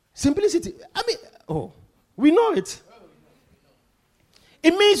 Simplicity. We know it.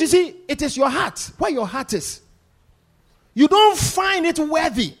 It means, you see, it is your heart, where your heart is. You don't find it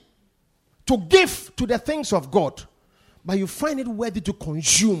worthy to give to the things of God, but you find it worthy to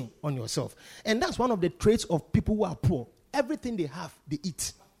consume on yourself. And that's one of the traits of people who are poor. Everything they have, they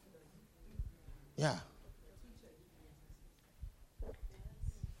eat. Yeah.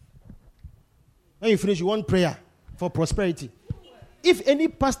 When you finish, you want prayer for prosperity. If any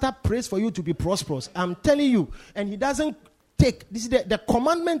pastor prays for you to be prosperous, I'm telling you, and he doesn't take, this is the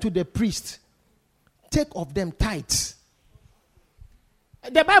commandment to the priest, take of them tithes.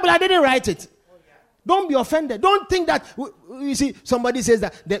 The Bible, I didn't write it. Don't be offended. Don't think that, you see, somebody says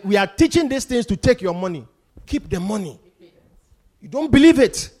that we are teaching these things to take your money. Keep the money. You don't believe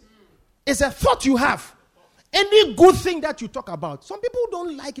it. It's a thought you have. Any good thing that you talk about, some people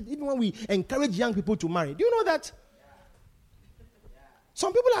don't like it even when we encourage young people to marry. Do you know that?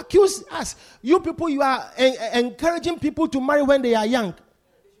 Some people accuse us. You people, you are encouraging people to marry when they are young.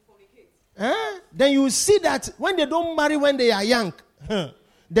 Then you see that when they don't marry when they are young,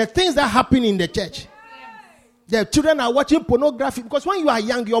 the things that happen in the church. The children are watching pornography because when you are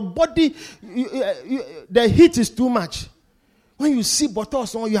young, your body, the heat is too much. When you see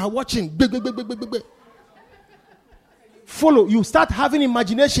bottles on, you are watching. Follow. You start having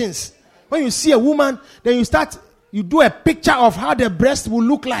imaginations. When you see a woman, then you do a picture of how the breast will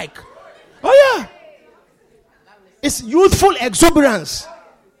look like. Oh yeah. It's youthful exuberance.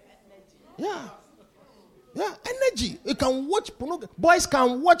 Yeah. Yeah, energy. You can watch pornography. Boys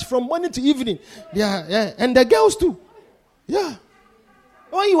can watch from morning to evening. Yeah. And the girls too. Yeah.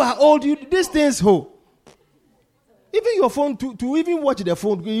 When you are old, these things hold. Even your phone, to even watch the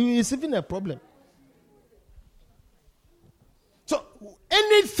phone, is even a problem. So,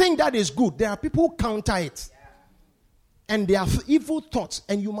 anything that is good, there are people who counter it. And they have evil thoughts,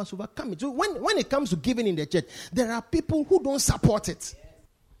 and you must overcome it. So, when it comes to giving in the church, there are people who don't support it.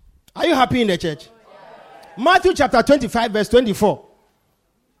 Are you happy in the church? Matthew chapter 25, verse 24.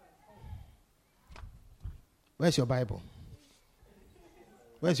 Where's your Bible?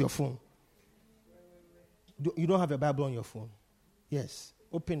 Where's your phone? You don't have a Bible on your phone? Yes.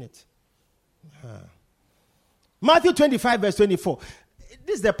 Open it. Matthew 25, verse 24.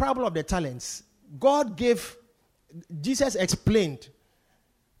 This is the parable of the talents. Jesus explained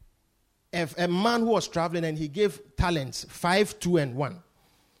a man who was traveling and he gave talents, 5, 2, and 1.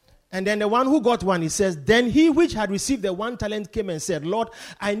 And then the one who got one, he says, then he which had received the 1 talent came and said, Lord,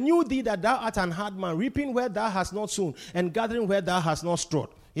 I knew thee that thou art an hard man, reaping where thou hast not sown, and gathering where thou hast not strawed.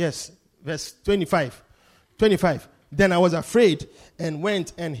 Yes, verse 25. 25. Then I was afraid and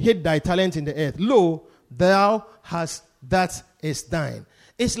went and hid thy talent in the earth. Lo, thou hast, that is thine.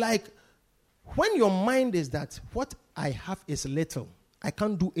 It's like when your mind is that what I have is little, I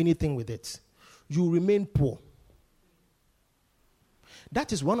can't do anything with it, you remain poor.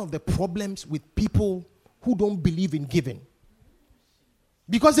 That is one of the problems with people who don't believe in giving.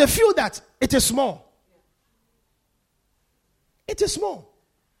 Because they feel that it is small. It is small.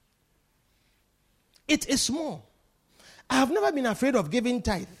 It is small. I have never been afraid of giving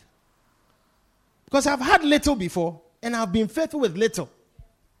tithe. Because I've had little before and I've been faithful with little.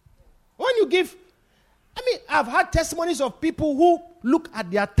 When you give, I've had testimonies of people who look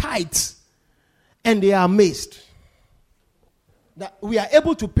at their tithes and they are amazed that we are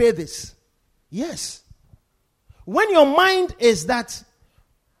able to pay this. Yes. When your mind is that,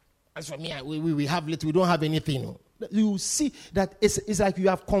 as for me, we have little, we don't have anything. You see that it's like you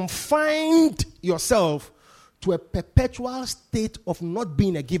have confined yourself to a perpetual state of not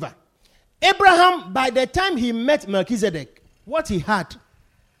being a giver. Abraham, by the time he met Melchizedek, what he had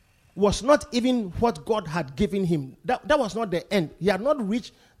was not even what God had given him. That was not the end. He had not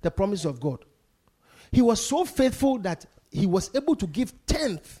reached the promise of God. He was so faithful that he was able to give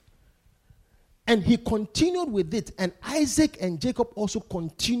 10th. And he continued with it. And Isaac and Jacob also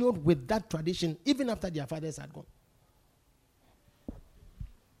continued with that tradition even after their fathers had gone.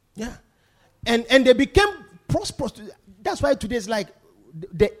 Yeah. And they became prosperous. That's why today is like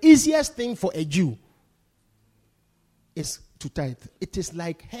the easiest thing for a Jew is to tithe. It is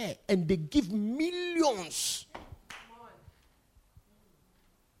like hair. And they give millions.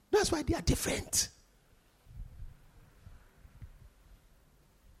 That's why they are different.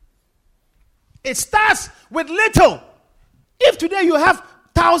 It starts with little. If today you have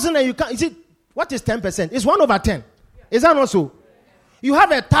 1,000 and you can't, is it, what is 10%? It's 1 over 10. Is that not so? You have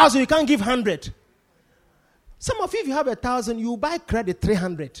 1,000, you can't give 100. Some of you, if you have 1,000, you buy credit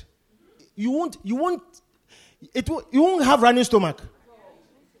 300. You won't have running stomach.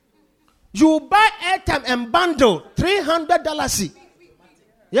 You buy airtime and bundle $300.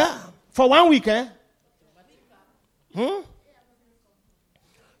 Yeah, for 1 week, eh? You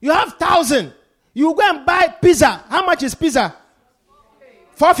have 1,000. You go and buy pizza. How much is pizza?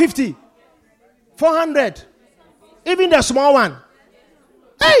 450. 400. Even the small one.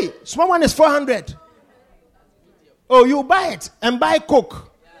 Hey, small one is 400. Oh, you buy it and buy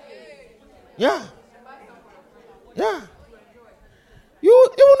Coke. Yeah. Yeah. You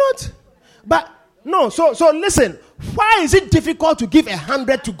will not. But no, so listen. Why is it difficult to give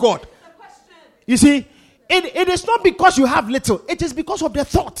 100 to God? You see, it is not because you have little. It is because of the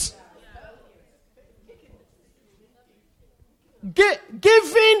thought.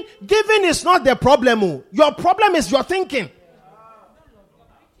 Giving is not the problem. Your problem is your thinking.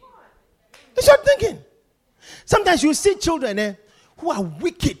 It's your thinking. Sometimes you see children who are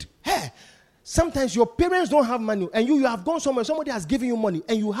wicked. Hey, sometimes your parents don't have money and you have gone somewhere. Somebody has given you money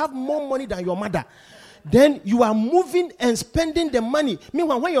and you have more money than your mother. Then you are moving and spending the money.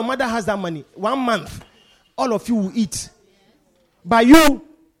 Meanwhile, when your mother has that money, 1 month, all of you will eat. By you,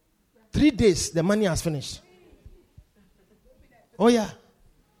 3 days, the money has finished. Oh, yeah.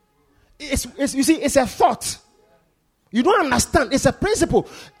 You see, it's a thought. You don't understand. It's a principle.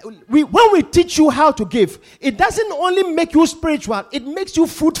 When we teach you how to give, it doesn't only make you spiritual, it makes you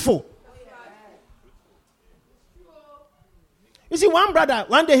fruitful. You see, one brother,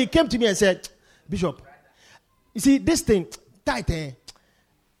 one day he came to me and said, Bishop, you see, this thing, tithe,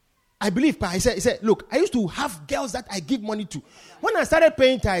 I believe, he said, look, I used to have girls that I give money to. When I started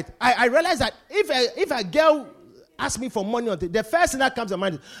paying tithe, I realized that if a girl ask me for money, the first thing that comes to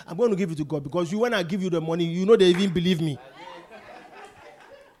mind is, I'm going to give it to God, because when I give you the money, you know they even believe me.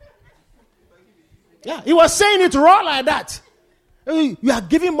 Yeah, he was saying it raw like that. You are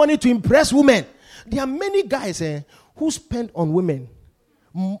giving money to impress women. There are many guys who spend on women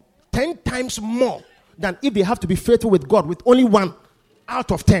 10 times more than if they have to be faithful with God with only 1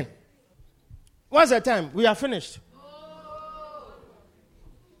 out of 10. What's the time? We are finished.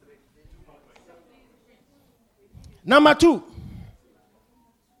 Number 2,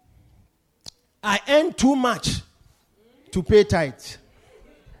 I earn too much to pay tithe.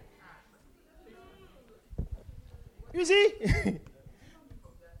 You see,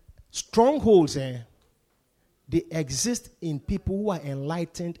 strongholds, they exist in people who are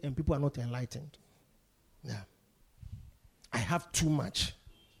enlightened and people who are not enlightened. Yeah. I have too much.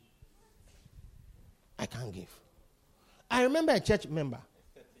 I can't give. I remember a church member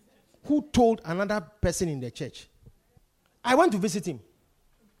who told another person in the church, I went to visit him.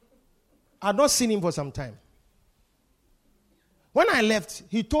 I had not seen him for some time. When I left,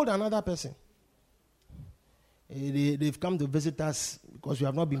 he told another person, they've come to visit us because we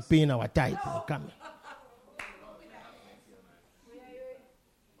have not been paying our tithe. Come.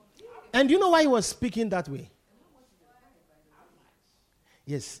 And do you know why he was speaking that way?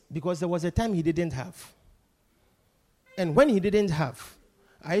 Yes, because there was a time he didn't have. And when he didn't have,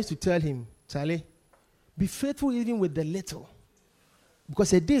 I used to tell him, Charlie, be faithful even with the little.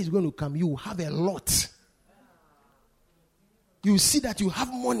 Because a day is going to come, you will have a lot. You will see that you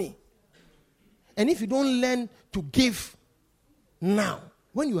have money. And if you don't learn to give now,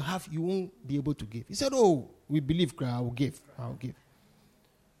 when you have, you won't be able to give. He said, oh, we believe, I will give.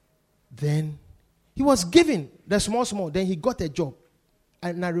 Then he was giving the small. Then he got a job.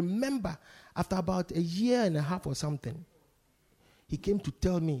 And I remember after about a year and a half or something, he came to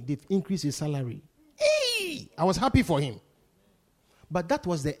tell me they've increased his salary. Hey! I was happy for him. But that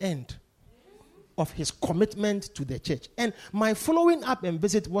was the end of his commitment to the church. And my following up and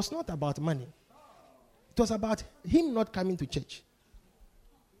visit was not about money. It was about him not coming to church.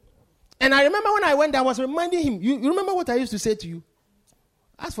 And I remember when I went there, I was reminding him, you remember what I used to say to you?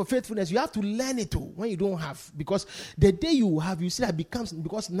 As for faithfulness, you have to learn it too when you don't have. Because the day you have, you see that becomes,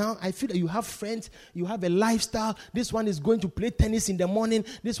 because now I feel that you have friends, you have a lifestyle. This one is going to play tennis in the morning.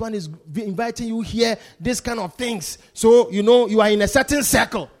 This one is inviting you here, this kind of things. So, you are in a certain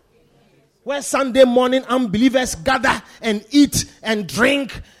circle where Sunday morning unbelievers gather and eat and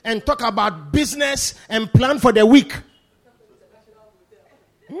drink and talk about business and plan for the week.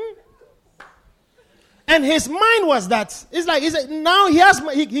 And his mind was that. It's like now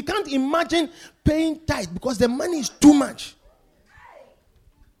he can't imagine paying tithe because the money is too much.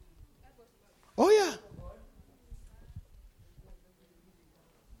 Oh yeah.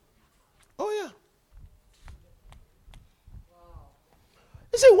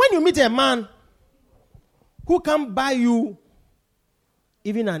 You see, when you meet a man who can buy you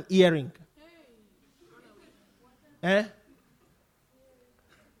even an earring,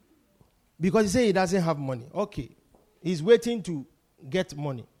 because he says he doesn't have money. Okay. He's waiting to get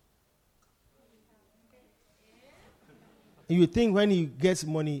money. You think when he gets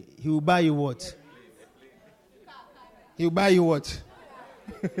money, he will buy you what? He will buy you what?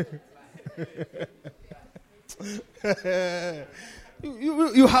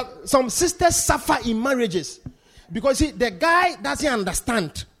 you have some sisters suffer in marriages because the guy doesn't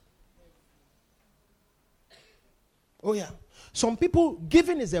understand. Oh yeah. Some people,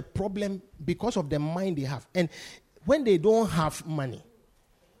 giving is a problem because of the mind they have. And when they don't have money,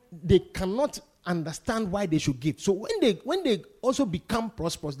 they cannot understand why they should give. So when they also become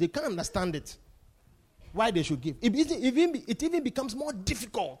prosperous, they can't understand it. Why they should give. It even becomes more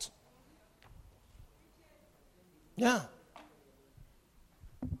difficult. Yeah.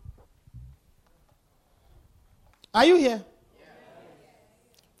 Are you here?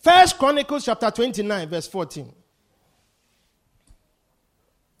 First Chronicles chapter 29, verse 14.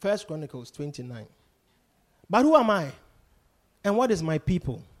 First Chronicles 29. But who am I? And what is my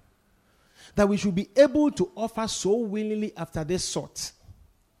people? That we should be able to offer so willingly after this sort.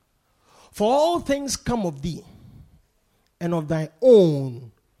 For all things come of thee, and of thy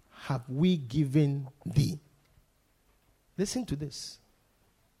own have we given thee. Listen to this.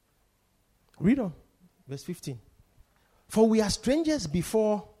 Read on. Verse 15. For we are strangers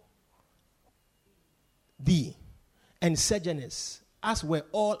before thee, and sojourners, as were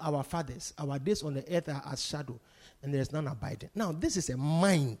all our fathers. Our days on the earth are as shadow, and there is none abiding. Now, this is a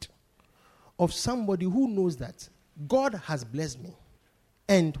mind of somebody who knows that God has blessed me.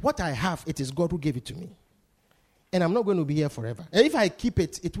 And what I have, it is God who gave it to me. And I'm not going to be here forever. And if I keep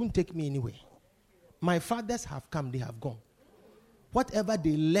it, it won't take me anywhere. My fathers have come, they have gone. Whatever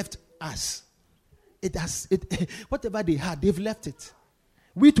they left us, whatever they had, they've left it.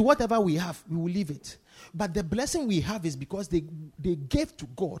 We, to whatever we have, we will leave it. But the blessing we have is because they gave to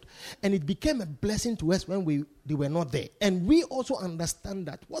God, and it became a blessing to us when they were not there. And we also understand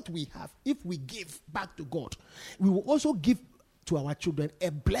that what we have, if we give back to God, we will also give to our children a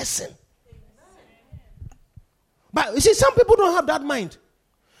blessing. But you see, some people don't have that mind.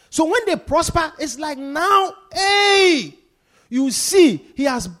 So when they prosper, it's like now, hey, you see, he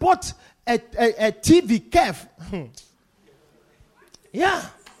has bought a TV, Kev. Yeah.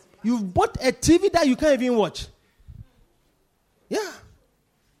 You've bought a TV that you can't even watch. Yeah.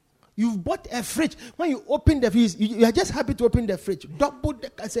 You've bought a fridge. When you open the fridge, you are just happy to open the fridge. Double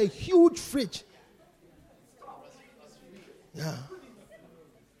deck as a huge fridge. Yeah.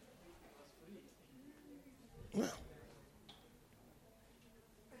 Yeah.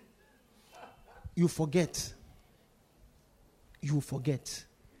 You forget. You forget.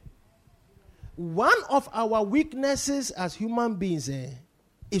 One of our weaknesses as human beings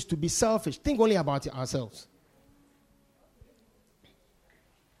is to be selfish. Think only about ourselves.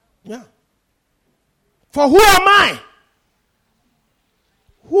 Yeah. For who am I?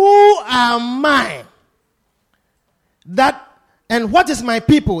 Who am I? And what is my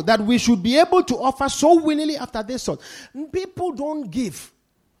people that we should be able to offer so willingly after this sort? People don't give.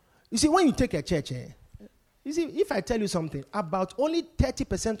 You see, when you take a church, you see, if I tell you something, about only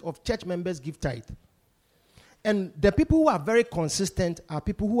 30% of church members give tithe. And the people who are very consistent are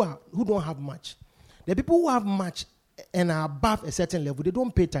people who don't have much. The people who have much and are above a certain level, they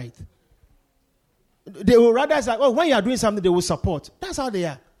don't pay tithe. They will rather say, oh, when you are doing something, they will support. That's how they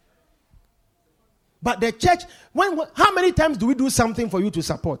are. But the church, how many times do we do something for you to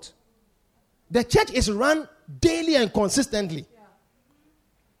support? The church is run daily and consistently.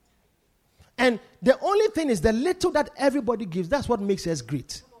 And the only thing is the little that everybody gives, that's what makes us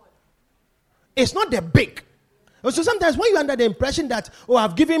great. It's not the big. So sometimes when you're under the impression that, oh,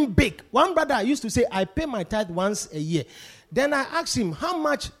 I've given big. One brother used to say, I pay my tithe once a year. Then I asked him, how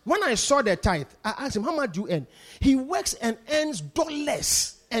much, when I saw the tithe, I asked him, how much do you earn? He works and earns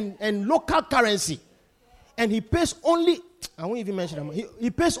dollars and local currency. And he pays only, I won't even mention that. He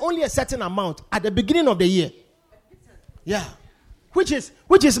pays only a certain amount at the beginning of the year. Yeah. Which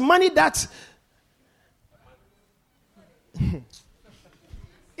is money that,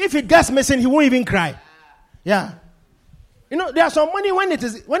 if it gets missing, he won't even cry. Yeah. You know, there are some money when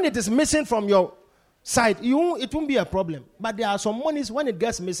it is missing from your side, it won't be a problem. But there are some monies when it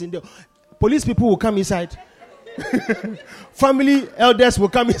gets missing, the police people will come inside. Family elders will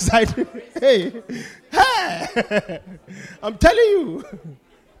come inside. hey, I'm telling you.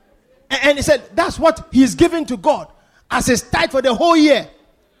 And he said that's what he's giving to God as his tithe for the whole year.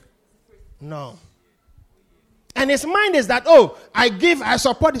 No. And his mind is that, oh, I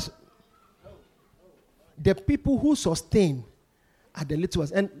support this. The people who sustain are the little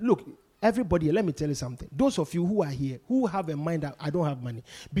ones. And look, everybody, let me tell you something. Those of you who are here, who have a mind that I don't have money,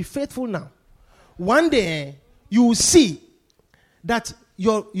 be faithful now. One day, you will see that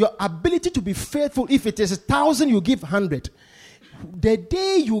your ability to be faithful, if it is 1,000, you give 100. The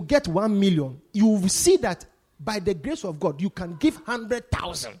day you get 1 million, you will see that by the grace of God, you can give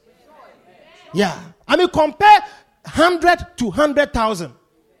 100,000. Yeah. I mean, compare 100 to 100,000.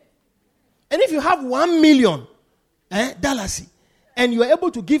 And if you have 1 million dollars, and you are able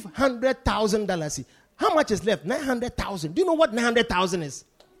to give $100,000, how much is left? 900,000. Do you know what 900,000 is?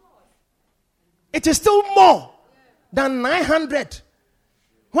 It is still more than 900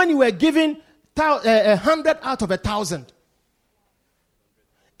 when you were giving 100 out of 1,000.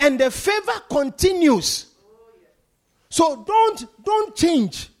 And the favor continues. So don't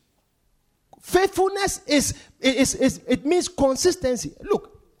change. Faithfulness it means consistency. Look,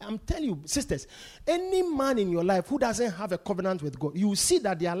 I'm telling you, sisters, any man in your life who doesn't have a covenant with God, you will see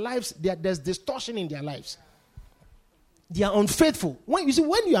that their lives, there's distortion in their lives. They are unfaithful. When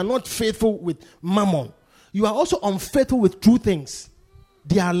you are not faithful with mammon, you are also unfaithful with true things.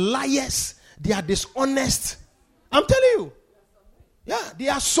 They are liars. They are dishonest. I'm telling you. Yeah, they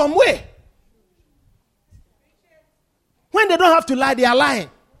are somewhere. When they don't have to lie, they are lying.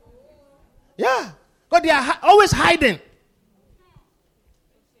 Yeah, but they are always hiding.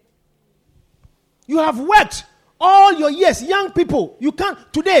 You have worked all your years. Young people, you can't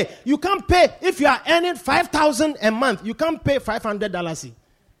pay, if you are earning $5,000 a month, you can't pay $500.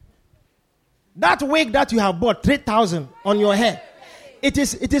 That wig that you have bought, $3,000 on your hair, it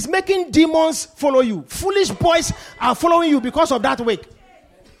is making demons follow you. Foolish boys are following you because of that wig.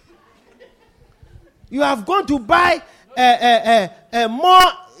 You have gone to buy more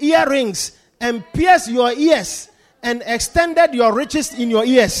earrings and pierced your ears and extended your riches in your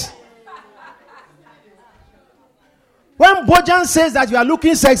ears. When Bojan says that you are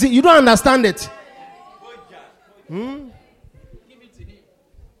looking sexy, you don't understand it.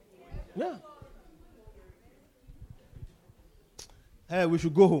 Yeah. Hey, we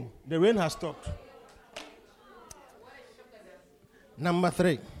should go home. The rain has stopped. Number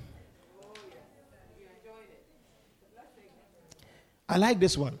 3. I like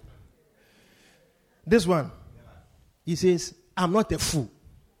this one. This one. He says, I'm not a fool.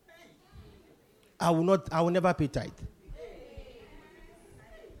 I will never pay tithe.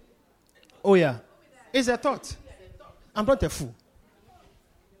 Oh yeah. It's a thought. I'm not a fool.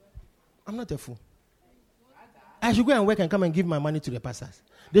 I'm not a fool. I should go and work and come and give my money to the pastors.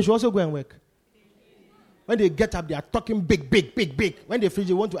 They should also go and work. When they get up, they are talking big. When they finish,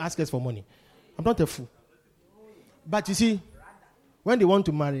 they want to ask us for money. I'm not a fool. But you see, when they want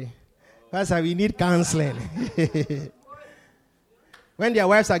to marry, Pastor, we need counseling. When their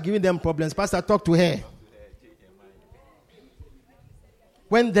wives are giving them problems, Pastor, talk to her.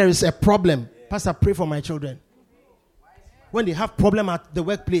 When there is a problem, Pastor, pray for my children. When they have problem at the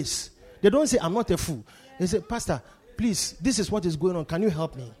workplace, they don't say, I'm not a fool. They say, Pastor, please, this is what is going on. Can you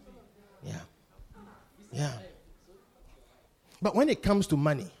help me? Yeah. But when it comes to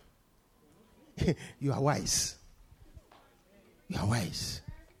money, you are wise. You are wise.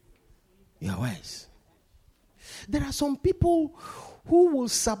 You are wise. There are some people who will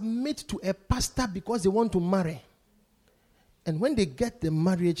submit to a pastor because they want to marry. And when they get the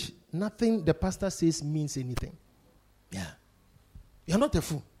marriage, nothing the pastor says means anything. Yeah. You are not a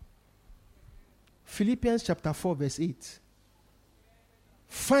fool. Philippians chapter 4 verse 8.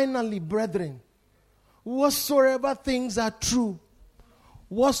 Finally, brethren, whatsoever things are true,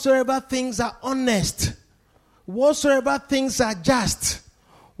 whatsoever things are honest, whatsoever things are just,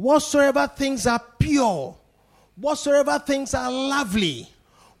 whatsoever things are pure, whatsoever things are lovely,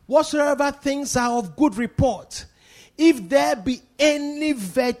 whatsoever things are of good report, if there be any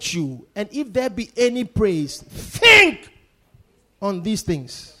virtue and if there be any praise, think on these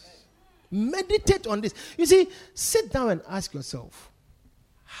things. Meditate on this. You see, sit down and ask yourself,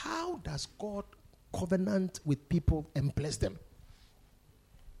 how does God covenant with people and bless them?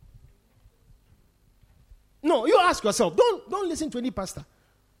 No, you ask yourself. Don't listen to any pastor.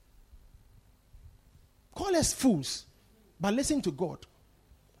 Call us fools, but listen to God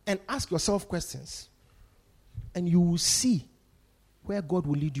and ask yourself questions. And you will see where God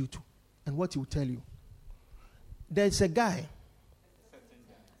will lead you to and what He will tell you. There's a guy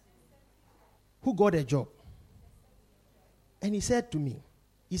who got a job. And he said to me,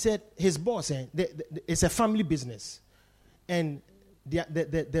 his boss, it's a family business. And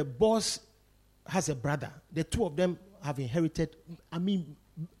the boss has a brother. The two of them have inherited,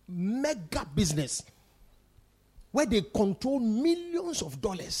 mega business where they control millions of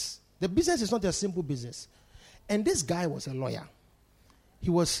dollars. The business is not a simple business. And this guy was a lawyer.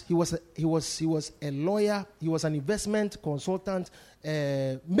 He was a lawyer. He was an investment consultant.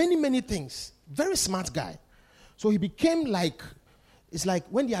 Many things. Very smart guy. So he became it's like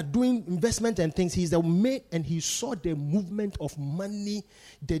when they are doing investment and things, he's the main, and he saw the movement of money,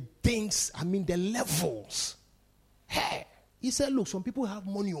 the things, the levels. Hey, he said, look, some people have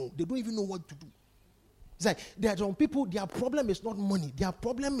money, they don't even know what to do. It's like there are some people, their problem is not money, their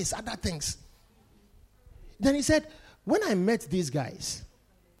problem is other things. Then he said, when I met these guys,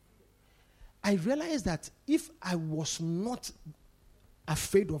 I realized that if I was not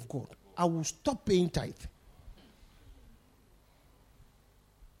afraid of God, I would stop paying tithe.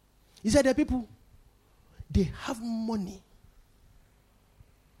 He said, the people, they have money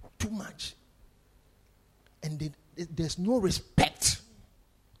too much. And there's no respect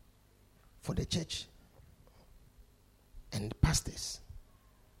for the church and the pastors.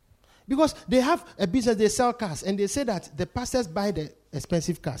 Because they have a business, they sell cars, and they say that the pastors buy the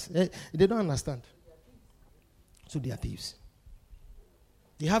expensive cars. They don't understand. So they are thieves.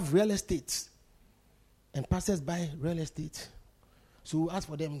 They have real estate, and pastors buy real estate. So as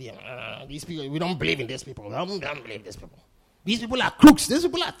for them, these people, we don't believe in these people. We don't believe these people. These people are crooks. These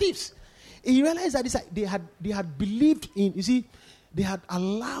people are thieves. And you realize that they had believed in, you see, they had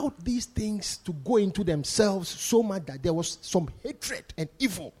allowed these things to go into themselves so much that there was some hatred and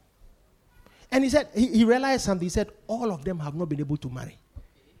evil. And he said, he realized something. He said, all of them have not been able to marry.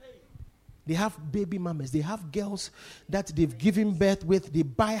 They have baby mamas. They have girls that they've given birth with. They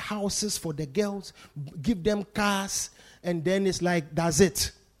buy houses for the girls, give them cars, and then it's like, that's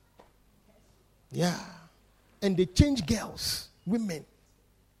it. Yeah. And they change girls, women.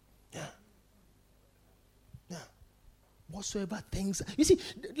 Yeah. Yeah. Whatsoever things. You see,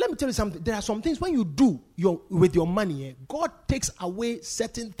 let me tell you something. There are some things when you do with your money, God takes away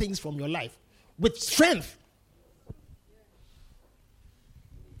certain things from your life with strength.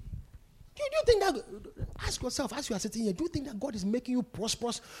 Do you think that, ask yourself as you are sitting here, do you think that God is making you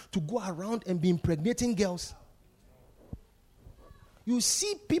prosperous to go around and be impregnating girls? You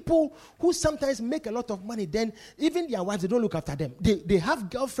see people who sometimes make a lot of money, then even their wives, they don't look after them. They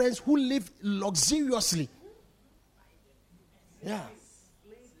have girlfriends who live luxuriously. Yeah.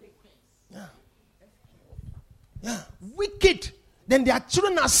 Yeah, wicked. Then their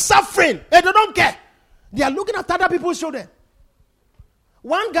children are suffering. And they don't care. They are looking at other people's children.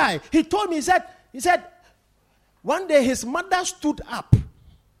 One guy, he told me, he said, one day his mother stood up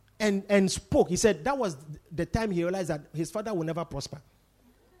and spoke. He said that was the time he realized that his father will never prosper.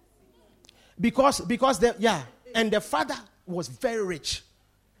 Because and the father was very rich.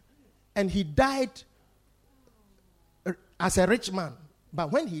 And he died as a rich man.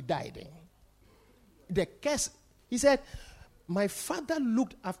 But when he died, the curse, he said, my father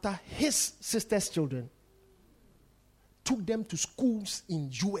looked after his sister's children, took them to schools in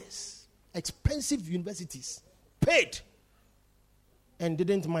US, expensive universities, paid, and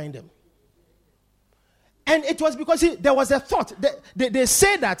didn't mind them. And it was because there was a thought. They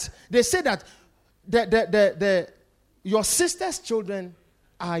say that your sister's children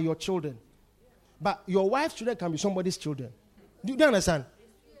are your children, but your wife's children can be somebody's children. Do you understand?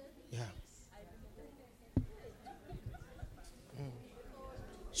 Yeah.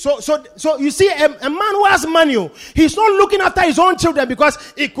 So you see, a man who has money, he's not looking after his own children,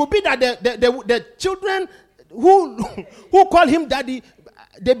 because it could be that the children who call him daddy,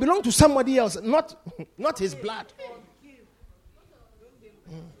 they belong to somebody else, not his blood.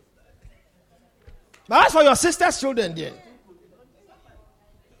 But as for your sister's children, dear,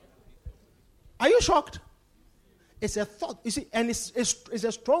 are you shocked? It's a thought, you see, and it's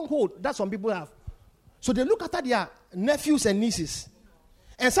a stronghold that some people have. So they look after their nephews and nieces.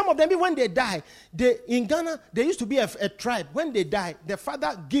 And some of them, when they die, in Ghana, there used to be a tribe. When they die, the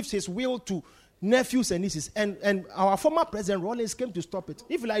father gives his will to nephews and nieces. And our former president, Rollins, came to stop it.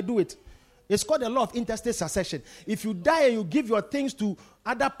 If I do it, it's called a law of interstate succession. If you die and you give your things to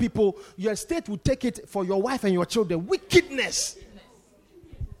other people, your state will take it for your wife and your children. Wickedness.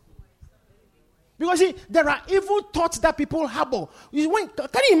 Because see, there are evil thoughts that people harbor. Can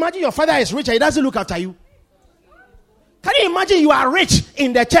you imagine your father is rich and he doesn't look after you? Can you imagine you are rich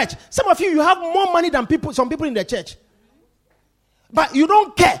in the church? Some of you have more money than some people in the church. But you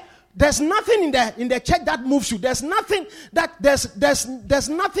don't care. There's nothing in the church that moves you. There's nothing there's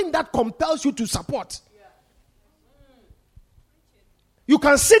nothing that compels you to support. You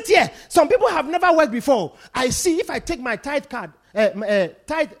can sit here. Some people have never worked before. I see, if I take my tithe card,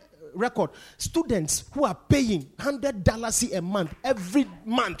 tithe record, students who are paying $100 a month every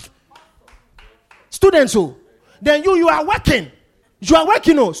month. Students who. Then you are working. You are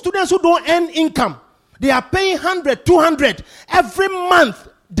working. Students who don't earn income, they are paying 100, 200 every month.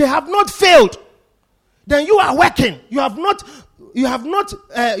 They have not failed. Then you are working. You have not.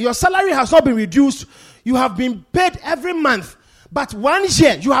 Your salary has not been reduced. You have been paid every month. But 1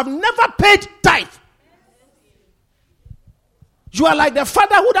 year, you have never paid tithe. You are like the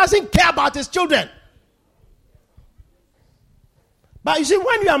father who doesn't care about his children. But you see,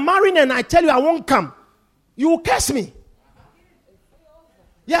 when you are marrying and I tell you I won't come, you will curse me.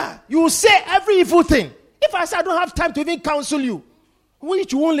 Yeah, you will say every evil thing. If I say I don't have time to even counsel you,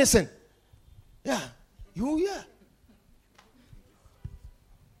 you won't listen. Yeah, yeah.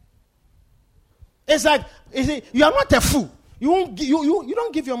 It's like, you are not a fool. You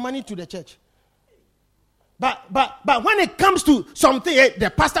don't give your money to the church. But when it comes to something, the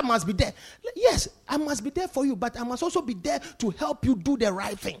pastor must be there. Yes, I must be there for you, but I must also be there to help you do the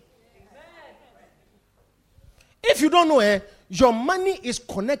right thing. If you don't know, your money is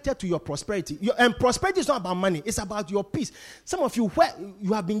connected to your prosperity. And prosperity is not about money. It's about your peace. Some of you, where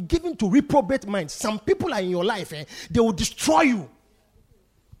you have been given to reprobate minds, some people are in your life, they will destroy you.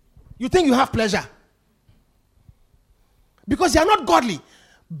 You think you have pleasure. Because they are not godly.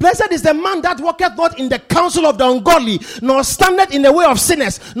 Blessed is the man that walketh not in the counsel of the ungodly, nor standeth in the way of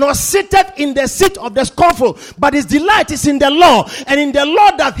sinners, nor sitteth in the seat of the scornful. But his delight is in the law, and in the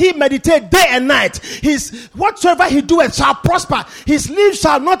law doth he meditate day and night. Whatsoever he doeth shall prosper. His leaves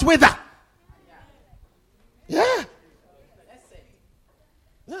shall not wither. Yeah.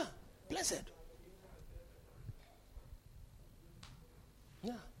 Yeah. Blessed.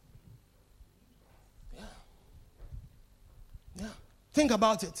 Yeah. Yeah. Yeah. Think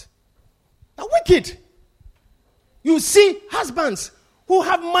about it. They're wicked. You see husbands who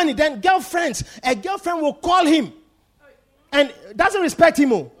have money, then girlfriends. A girlfriend will call him and doesn't respect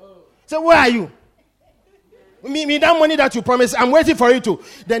him. So where are you? Me that money that you promised, I'm waiting for you to.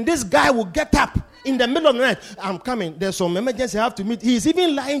 Then this guy will get up in the middle of the night. I'm coming. There's some emergency I have to meet. He's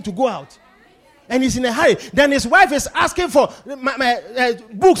even lying to go out. And he's in a hurry. Then his wife is asking for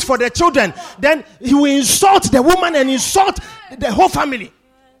books for the children. Then he will insult the woman and insult the whole family.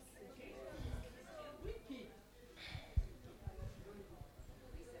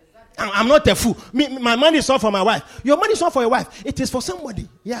 I'm not a fool. My money is not for my wife. Your money is not for your wife. It is for somebody.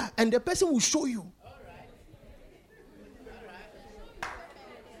 Yeah. And the person will show you.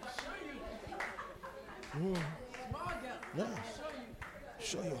 Yeah.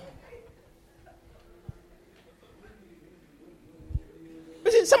 Show you.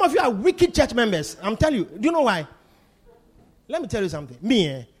 You see, some of you are wicked church members. I'm telling you. Do you know why? Let me tell you something.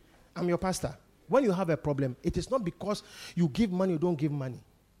 Me, I'm your pastor. When you have a problem, it is not because you give money or don't give money.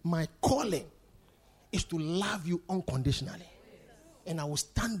 My calling is to love you unconditionally. And I will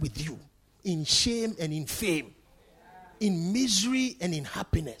stand with you in shame and in fame, in misery and in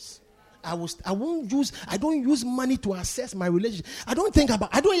happiness. I don't use money to assess my relationship. That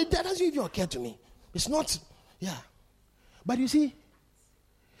doesn't even occur to me. It's not, But you see,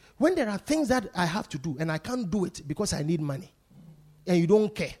 when there are things that I have to do and I can't do it because I need money, and you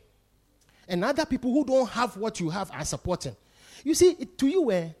don't care, and other people who don't have what you have are supporting, you see, to you,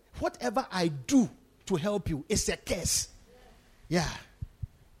 whatever I do to help you is a curse. Yeah.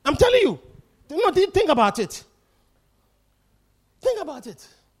 I'm telling you. Think about it. Think about it.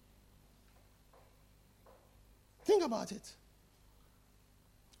 Think about it.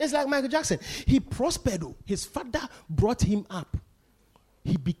 It's like Michael Jackson. He prospered. His father brought him up.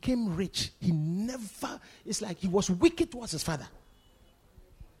 He became rich. It's like he was wicked towards his father.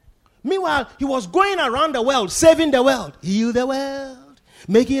 Meanwhile, he was going around the world, saving the world. Heal the world.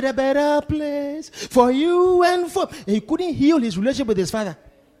 Make it a better place for you and for... And he couldn't heal his relationship with his father.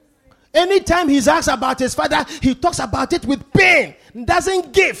 Anytime he's asked about his father, he talks about it with pain.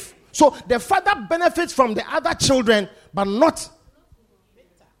 Doesn't give. So the father benefits from the other children, but not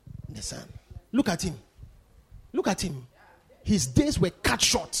the son. Look at him. Look at him. His days were cut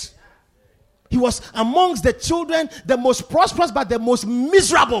short. He was amongst the children, the most prosperous, but the most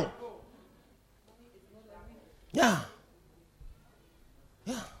miserable. Yeah.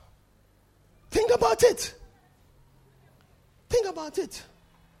 Think about it. Think about it.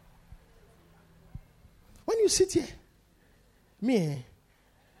 When you sit here,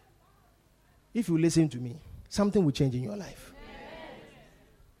 if you listen to me, something will change in your life.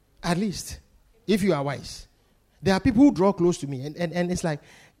 At least, if you are wise. There are people who draw close to me, and it's like,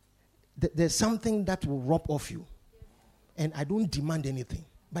 there's something that will rub off you. And I don't demand anything,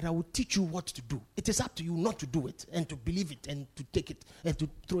 but I will teach you what to do. It is up to you not to do it, and to believe it, and to take it, and to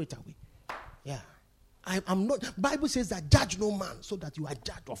throw it away. Yeah. I'm not, Bible says that judge no man, so that you are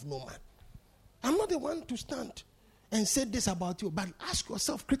judged of no man. I'm not the one to stand and say this about you, but ask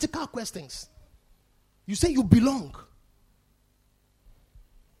yourself critical questions. You say you belong.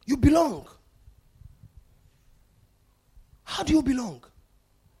 You belong. How do you belong?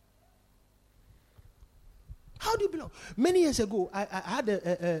 How do you belong? Many years ago, I had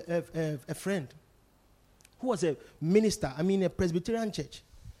a friend who was a minister, a Presbyterian church.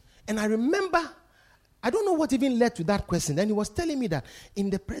 And I remember, I don't know what even led to that question. And he was telling me that in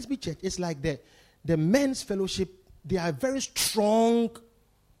the Presby church, it's like the men's fellowship, they are a very strong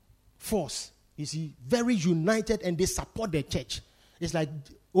force. You see, very united, and they support the church. It's like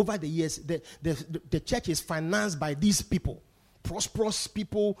over the years, the church is financed by these people. Prosperous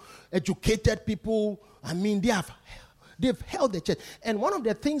people, educated people. They've held the church. And one of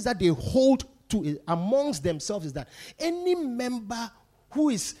the things that they hold to amongst themselves is that any member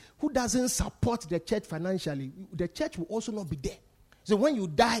who doesn't support the church financially, the church will also not be there. So when you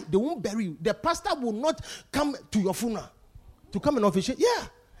die, they won't bury you. The pastor will not come to your funeral to come and officiate. Yeah.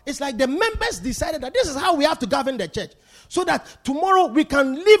 It's like the members decided that this is how we have to govern the church, so that tomorrow we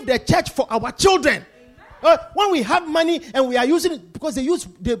can leave the church for our children. When we have money and we are using it, because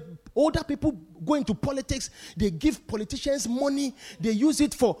the older people go into politics, they give politicians money, they use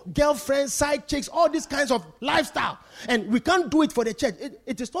it for girlfriends, side chicks, all these kinds of lifestyle. And we can't do it for the church.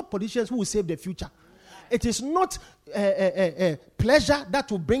 It is not politicians who will save the future. It is not a pleasure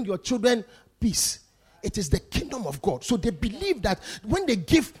that will bring your children peace. It is the kingdom of God. So they believe that when they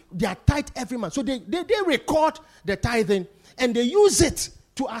give their tithe every month, so they record the tithing and they use it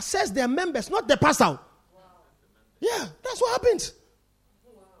to assess their members, not the pastor. Yeah, that's what happens.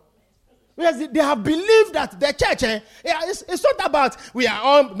 Because they have believed that the church, it's not about we are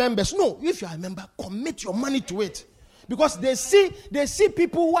all members. No, if you are a member, commit your money to it. Because they see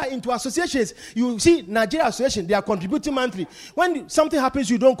people who are into associations. You see Nigeria Association, they are contributing monthly. When something happens,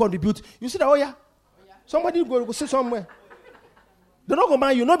 you don't contribute. You see that, somebody go sit somewhere. They're not going to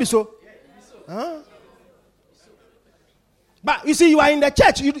mind you, not be so. Huh? But you see, you are in the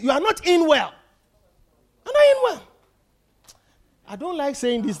church. You are not in well. I'm not in well. I don't like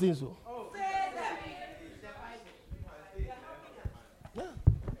saying these things. So.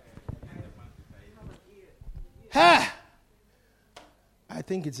 Yeah. I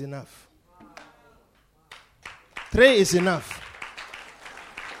think it's enough. 3 is enough.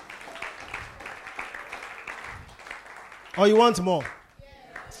 Or you want more?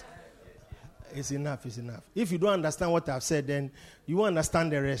 It's enough. It's enough. If you don't understand what I've said, then you won't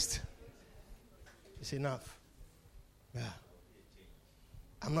understand the rest. It's enough. Yeah.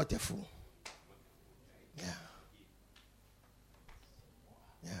 I'm not a fool. Yeah.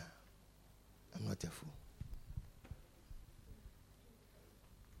 Yeah. I'm not a fool.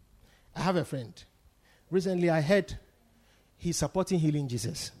 I have a friend. Recently, I heard he's supporting Healing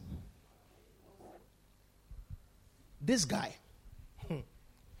Jesus. This guy,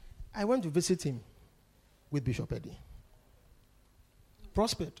 I went to visit him with Bishop Eddie.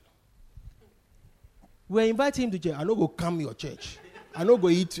 Prospered. We were inviting him to church. I know go come to your church. I know go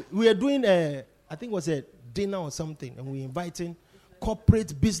eat. We were doing I think it was a dinner or something, and we were inviting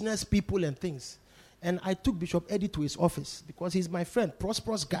corporate business people and things. And I took Bishop Eddie to his office because he's my friend,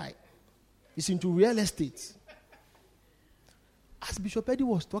 prosperous guy. He's into real estate. As Bishop Eddie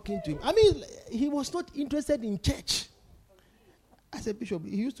was talking to him, I mean, he was not interested in church. I said, Bishop,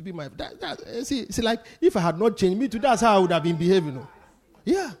 he used to be my... See, like, if I had not changed me too, that's how I would have been behaving. No?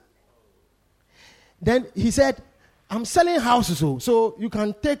 Yeah. Then he said, I'm selling houses, so you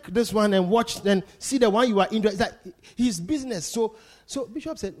can take this one and watch, then see the one you are interested in. His business. So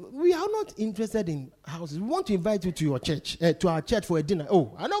Bishop said, we are not interested in houses. We want to invite you to your church, to our church for a dinner.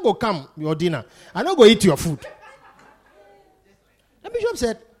 Oh, I don't go come your dinner. I don't go eat your food. The Bishop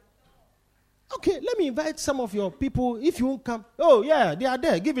said, okay, let me invite some of your people. If you won't come, oh yeah, they are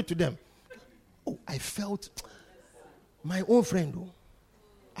there. Give it to them. Oh, I felt my own friend. Oh,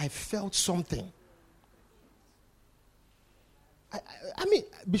 I felt something. I mean,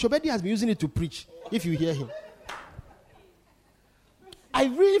 Bishop Eddie has been using it to preach. If you hear him, I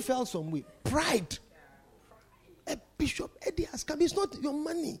really felt some way. Pride. Bishop Eddie has come. It's not your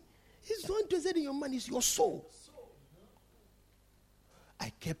money. He's not interested in your money. It's your soul.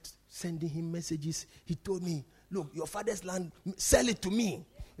 I kept sending him messages. He told me, look, your father's land, sell it to me.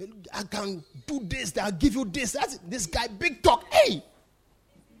 I can do this. I'll give you this. That's it. This guy, big talk. Hey!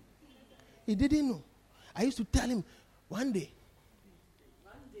 He didn't know. I used to tell him, one day,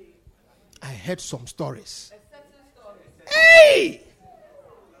 I heard some stories. Hey!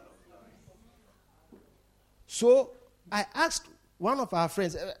 So I asked one of our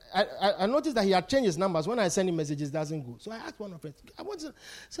friends. I noticed that he had changed his numbers. When I send him messages, it doesn't go. So I asked one of our friends. I want to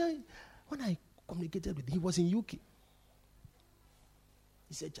say, when I communicated with him, he was in UK.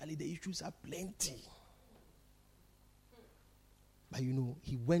 He said, Charlie, the issues are plenty. But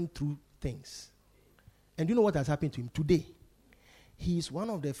he went through things. And you know what has happened to him? Today, he is one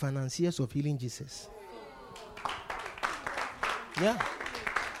of the financiers of Healing Jesus. Yeah.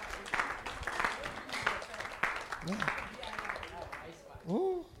 Yeah.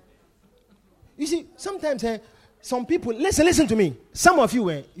 Oh. You see, sometimes some people, listen to me. Some of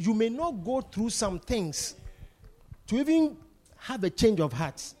you, you may not go through some things to even have a change of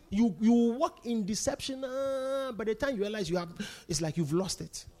heart. You walk in deception, by the time you realize it's like you've lost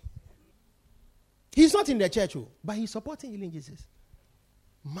it. He's not in the church, but he's supporting Healing Jesus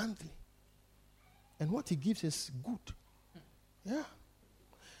monthly. And what he gives is good. Yeah.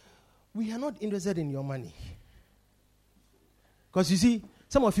 We are not interested in your money. Because you see,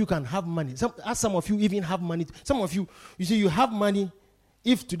 some of you can have money. Some of you even have money. Some of you, you have money.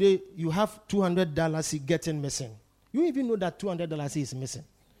 If today you have $200 getting missing, you even know that $200 is missing.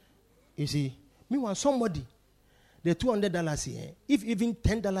 You see, meanwhile, somebody, the $200, if even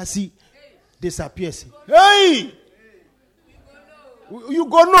 $10 disappears, hey! You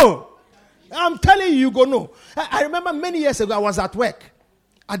go no. I'm telling you go no. I remember many years ago, I was at work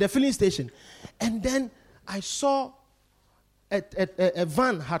at the filling station. And then I saw a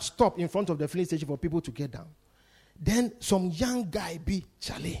van had stopped in front of the filling station for people to get down. Then some young guy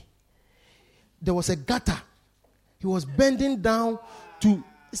Charlie. There was a gutter. He was bending down to,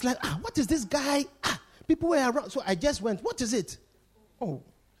 it's like, what is this guy? People were around. So I just went, what is it? Oh,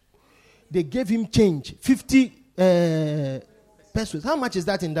 they gave him change, 50 pesos. How much is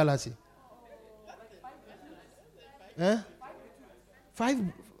that in dollars? $5.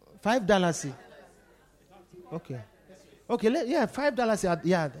 Okay. Okay, $5.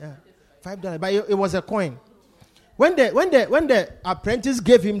 Yeah, $5. But it was a coin. When the apprentice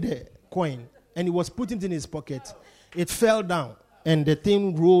gave him the coin and he was putting it in his pocket, it fell down and the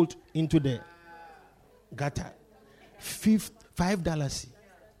thing rolled into the gutter. $5.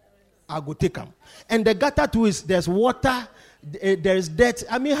 I go take them. And the gutter too is there's water, there is dirt.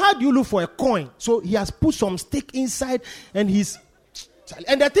 I mean, how do you look for a coin? So he has put some stick inside and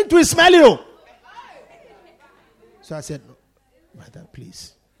the thing too is smelling. So I said, no, brother,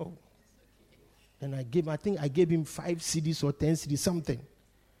 please. Oh. And I think I gave him 5 CDs or 10 CDs, something.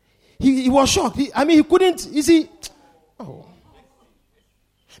 He was shocked. He couldn't, you see. Oh.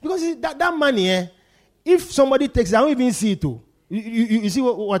 Because that money, if somebody takes it, I don't even see it. You see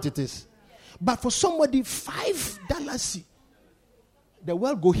what it is. But for somebody, $5, the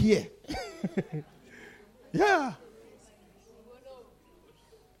world go here. Yeah.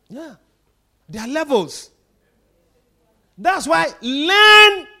 Yeah. There are levels. That's why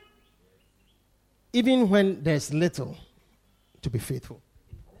learn, even when there's little, to be faithful.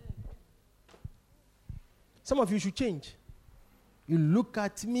 Some of you should change. You look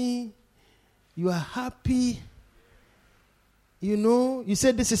at me, you are happy. You know, you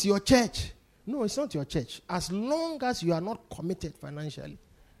say this is your church. No, it's not your church. As long as you are not committed financially.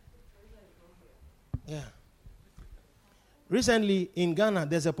 Yeah. Recently in Ghana,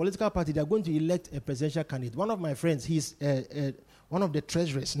 there's a political party. They're going to elect a presidential candidate. One of my friends, he's one of the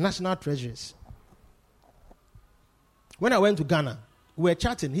treasurers, national treasurers. When I went to Ghana, we were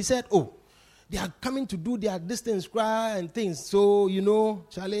chatting. He said, they are coming to do their distance cry and things. So, you know,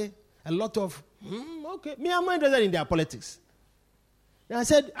 Charlie, a lot of, okay. Me, I'm not interested in their politics. And I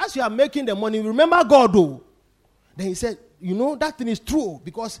said, as you are making the money, remember God, though. Then he said, you know, that thing is true.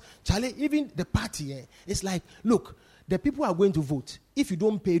 Because, Charlie, even the party, it's like, look, the people are going to vote. If you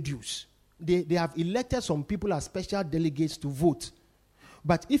don't pay dues, they have elected some people as special delegates to vote.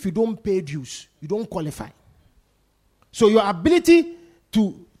 But if you don't pay dues, you don't qualify. So your ability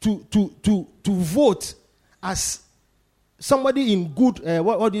to vote as somebody in good,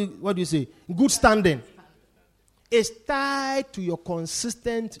 what do you say, good standing, is tied to your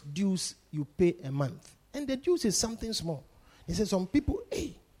consistent dues you pay a month. And the dues is something small. He said some people,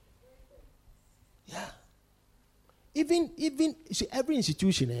 yeah. Even see, every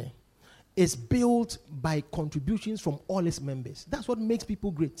institution is built by contributions from all its members. That's what makes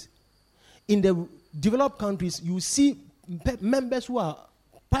people great. In the developed countries, you see members who are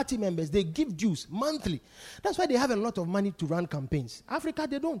party members, they give dues monthly. That's why they have a lot of money to run campaigns. Africa,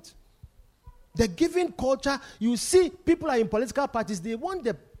 they don't. The giving culture, you see people are in political parties, they want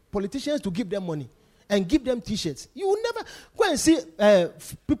the politicians to give them money and give them T-shirts. You will never go and see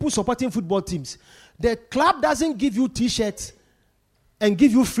people supporting football teams. The club doesn't give you T-shirts and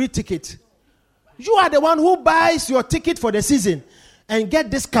give you free ticket. You are the one who buys your ticket for the season and get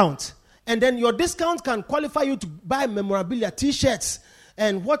discount. And then your discount can qualify you to buy memorabilia, T-shirts,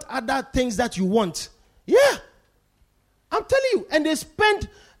 and what other things that you want. Yeah. I'm telling you. And they spend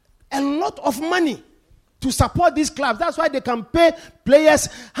a lot of money to support these clubs. That's why they can pay players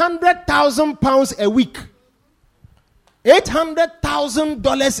 £100,000 a week.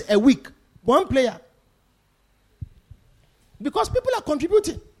 $800,000 a week. One player. Because people are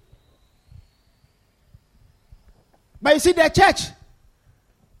contributing. But you see, the church,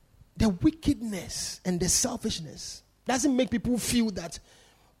 the wickedness and the selfishness doesn't make people feel that.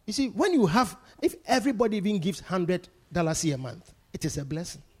 You see, when you have, if everybody even gives $100 a month, it is a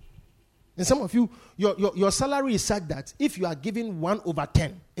blessing. And some of you, your salary is such that if you are giving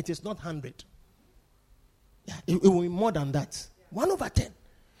 1/10, it is not 100. Yeah, it will be more than that. 1/10.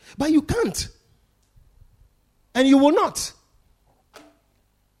 But you can't. And you will not.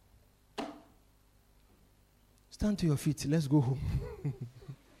 Stand to your feet. Let's go home.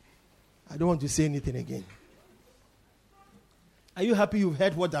 I don't want to say anything again. Are you happy you've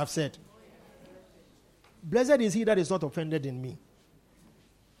heard what I've said? Blessed is he that is not offended in me.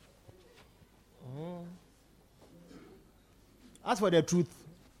 As for the truth,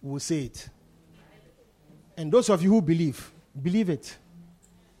 we'll say it. And those of you who believe it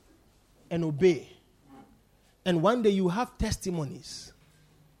and obey. And one day you have testimonies.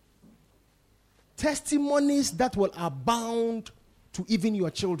 Testimonies that will abound to even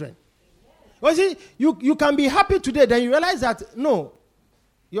your children. You see, you can be happy today, then you realize that, no,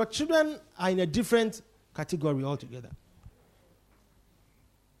 your children are in a different category altogether.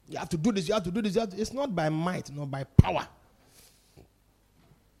 You have to do this, you have to do this. It's not by might, not by power.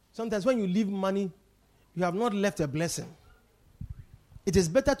 Sometimes when you leave money, you have not left a blessing. It is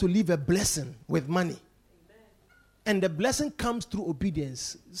better to leave a blessing with money. And the blessing comes through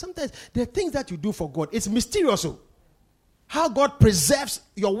obedience. Sometimes the things that you do for God, it's mysterious. How God preserves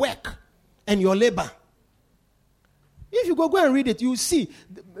your work and your labor. If you go and read it, you see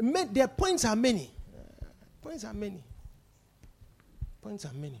their points are many. Points are many. Points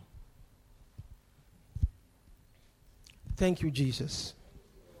are many. Thank you, Jesus.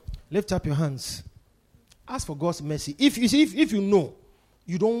 Lift up your hands. Ask for God's mercy. If you know,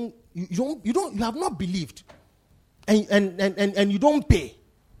 you have not believed, and you don't pay,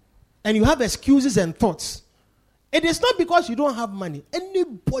 and you have excuses and thoughts, it is not because you don't have money.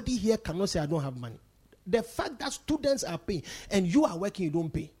 Anybody here cannot say I don't have money. The fact that students are paying and you are working, you don't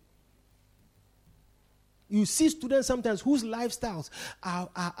pay. You see students sometimes whose lifestyles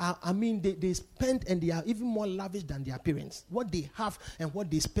they spend and they are even more lavish than their parents. What they have and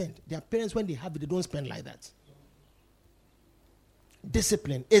what they spend. Their parents, when they have it, they don't spend like that.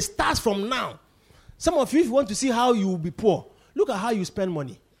 Discipline. It starts from now. Some of you, if you want to see how you will be poor, look at how you spend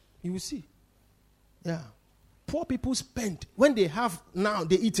money. You will see. Yeah. Poor people spend. When they have now,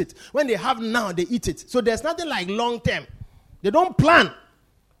 they eat it. When they have now, they eat it. So there's nothing like long term. They don't plan.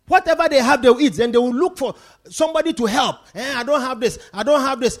 Whatever they have, they'll eat. Then they will look for somebody to help. I don't have this. I don't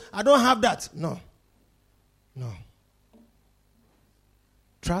have this. I don't have that. No.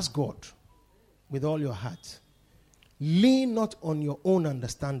 Trust God with all your heart. Lean not on your own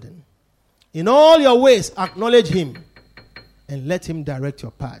understanding. In all your ways, acknowledge Him and let Him direct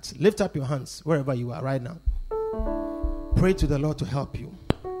your paths. Lift up your hands wherever you are right now. Pray to the Lord to help you.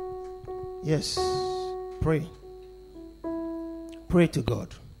 Yes. Pray. Pray to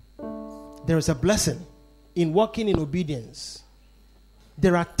God. There is a blessing in walking in obedience.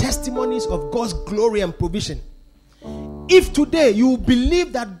 There are testimonies of God's glory and provision. If today you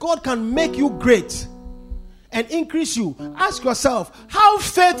believe that God can make you great and increase you, ask yourself, how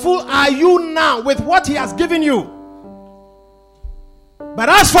faithful are you now with what He has given you? But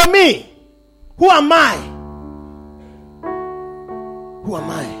as for me, who am I? Who am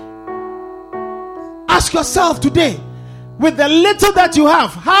I? Ask yourself today, with the little that you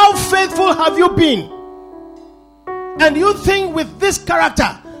have, how faithful have you been? And you think with this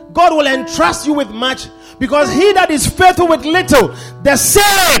character, God will entrust you with much? Because he that is faithful with little, the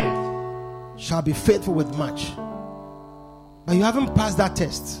same shall be faithful with much. But you haven't passed that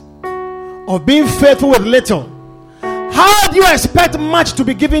test of being faithful with little. How do you expect much to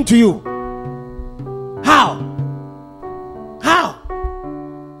be given to you? How?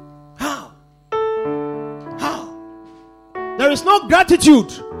 There is no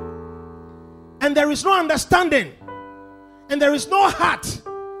gratitude, and there is no understanding, and there is no heart.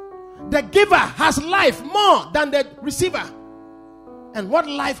 The giver has life more than the receiver. And what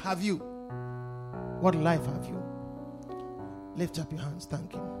life have you? What life have you? Lift up your hands.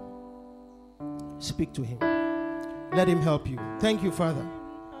 Thank Him. Speak to Him. Let Him help you. Thank you, Father.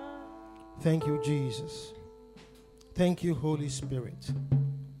 Thank you, Jesus. Thank you, Holy Spirit.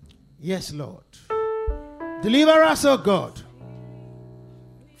 Yes, Lord. Deliver us, O God,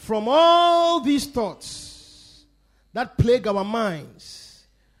 from all these thoughts that plague our minds,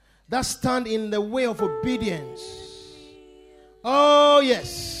 that stand in the way of obedience. Oh,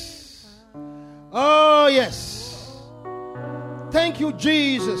 yes. Oh, yes. Thank you,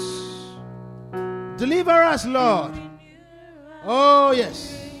 Jesus. Deliver us, Lord. Oh,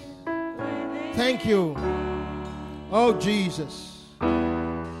 yes. Thank you. Oh, Jesus.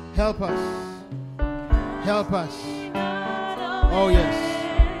 Help us. Help us. Oh, yes.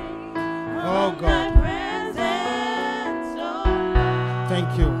 Oh, God.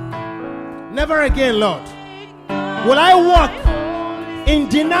 Thank you. Never again, Lord, will I walk in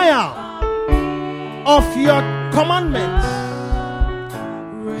denial of your commandments.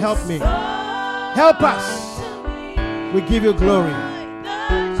 Help me. Help us. We give you glory.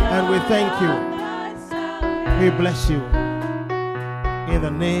 And we thank you. We bless you. In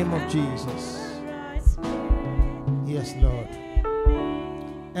the name of Jesus. Yes, Lord.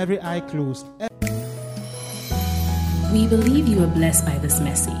 Every eye closed. We believe you are blessed by this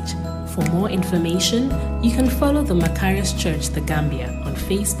message. For more information, you can follow the Macarius Church, The Gambia, on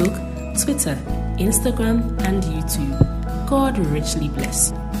Facebook, Twitter, Instagram, and YouTube. God richly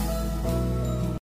bless you.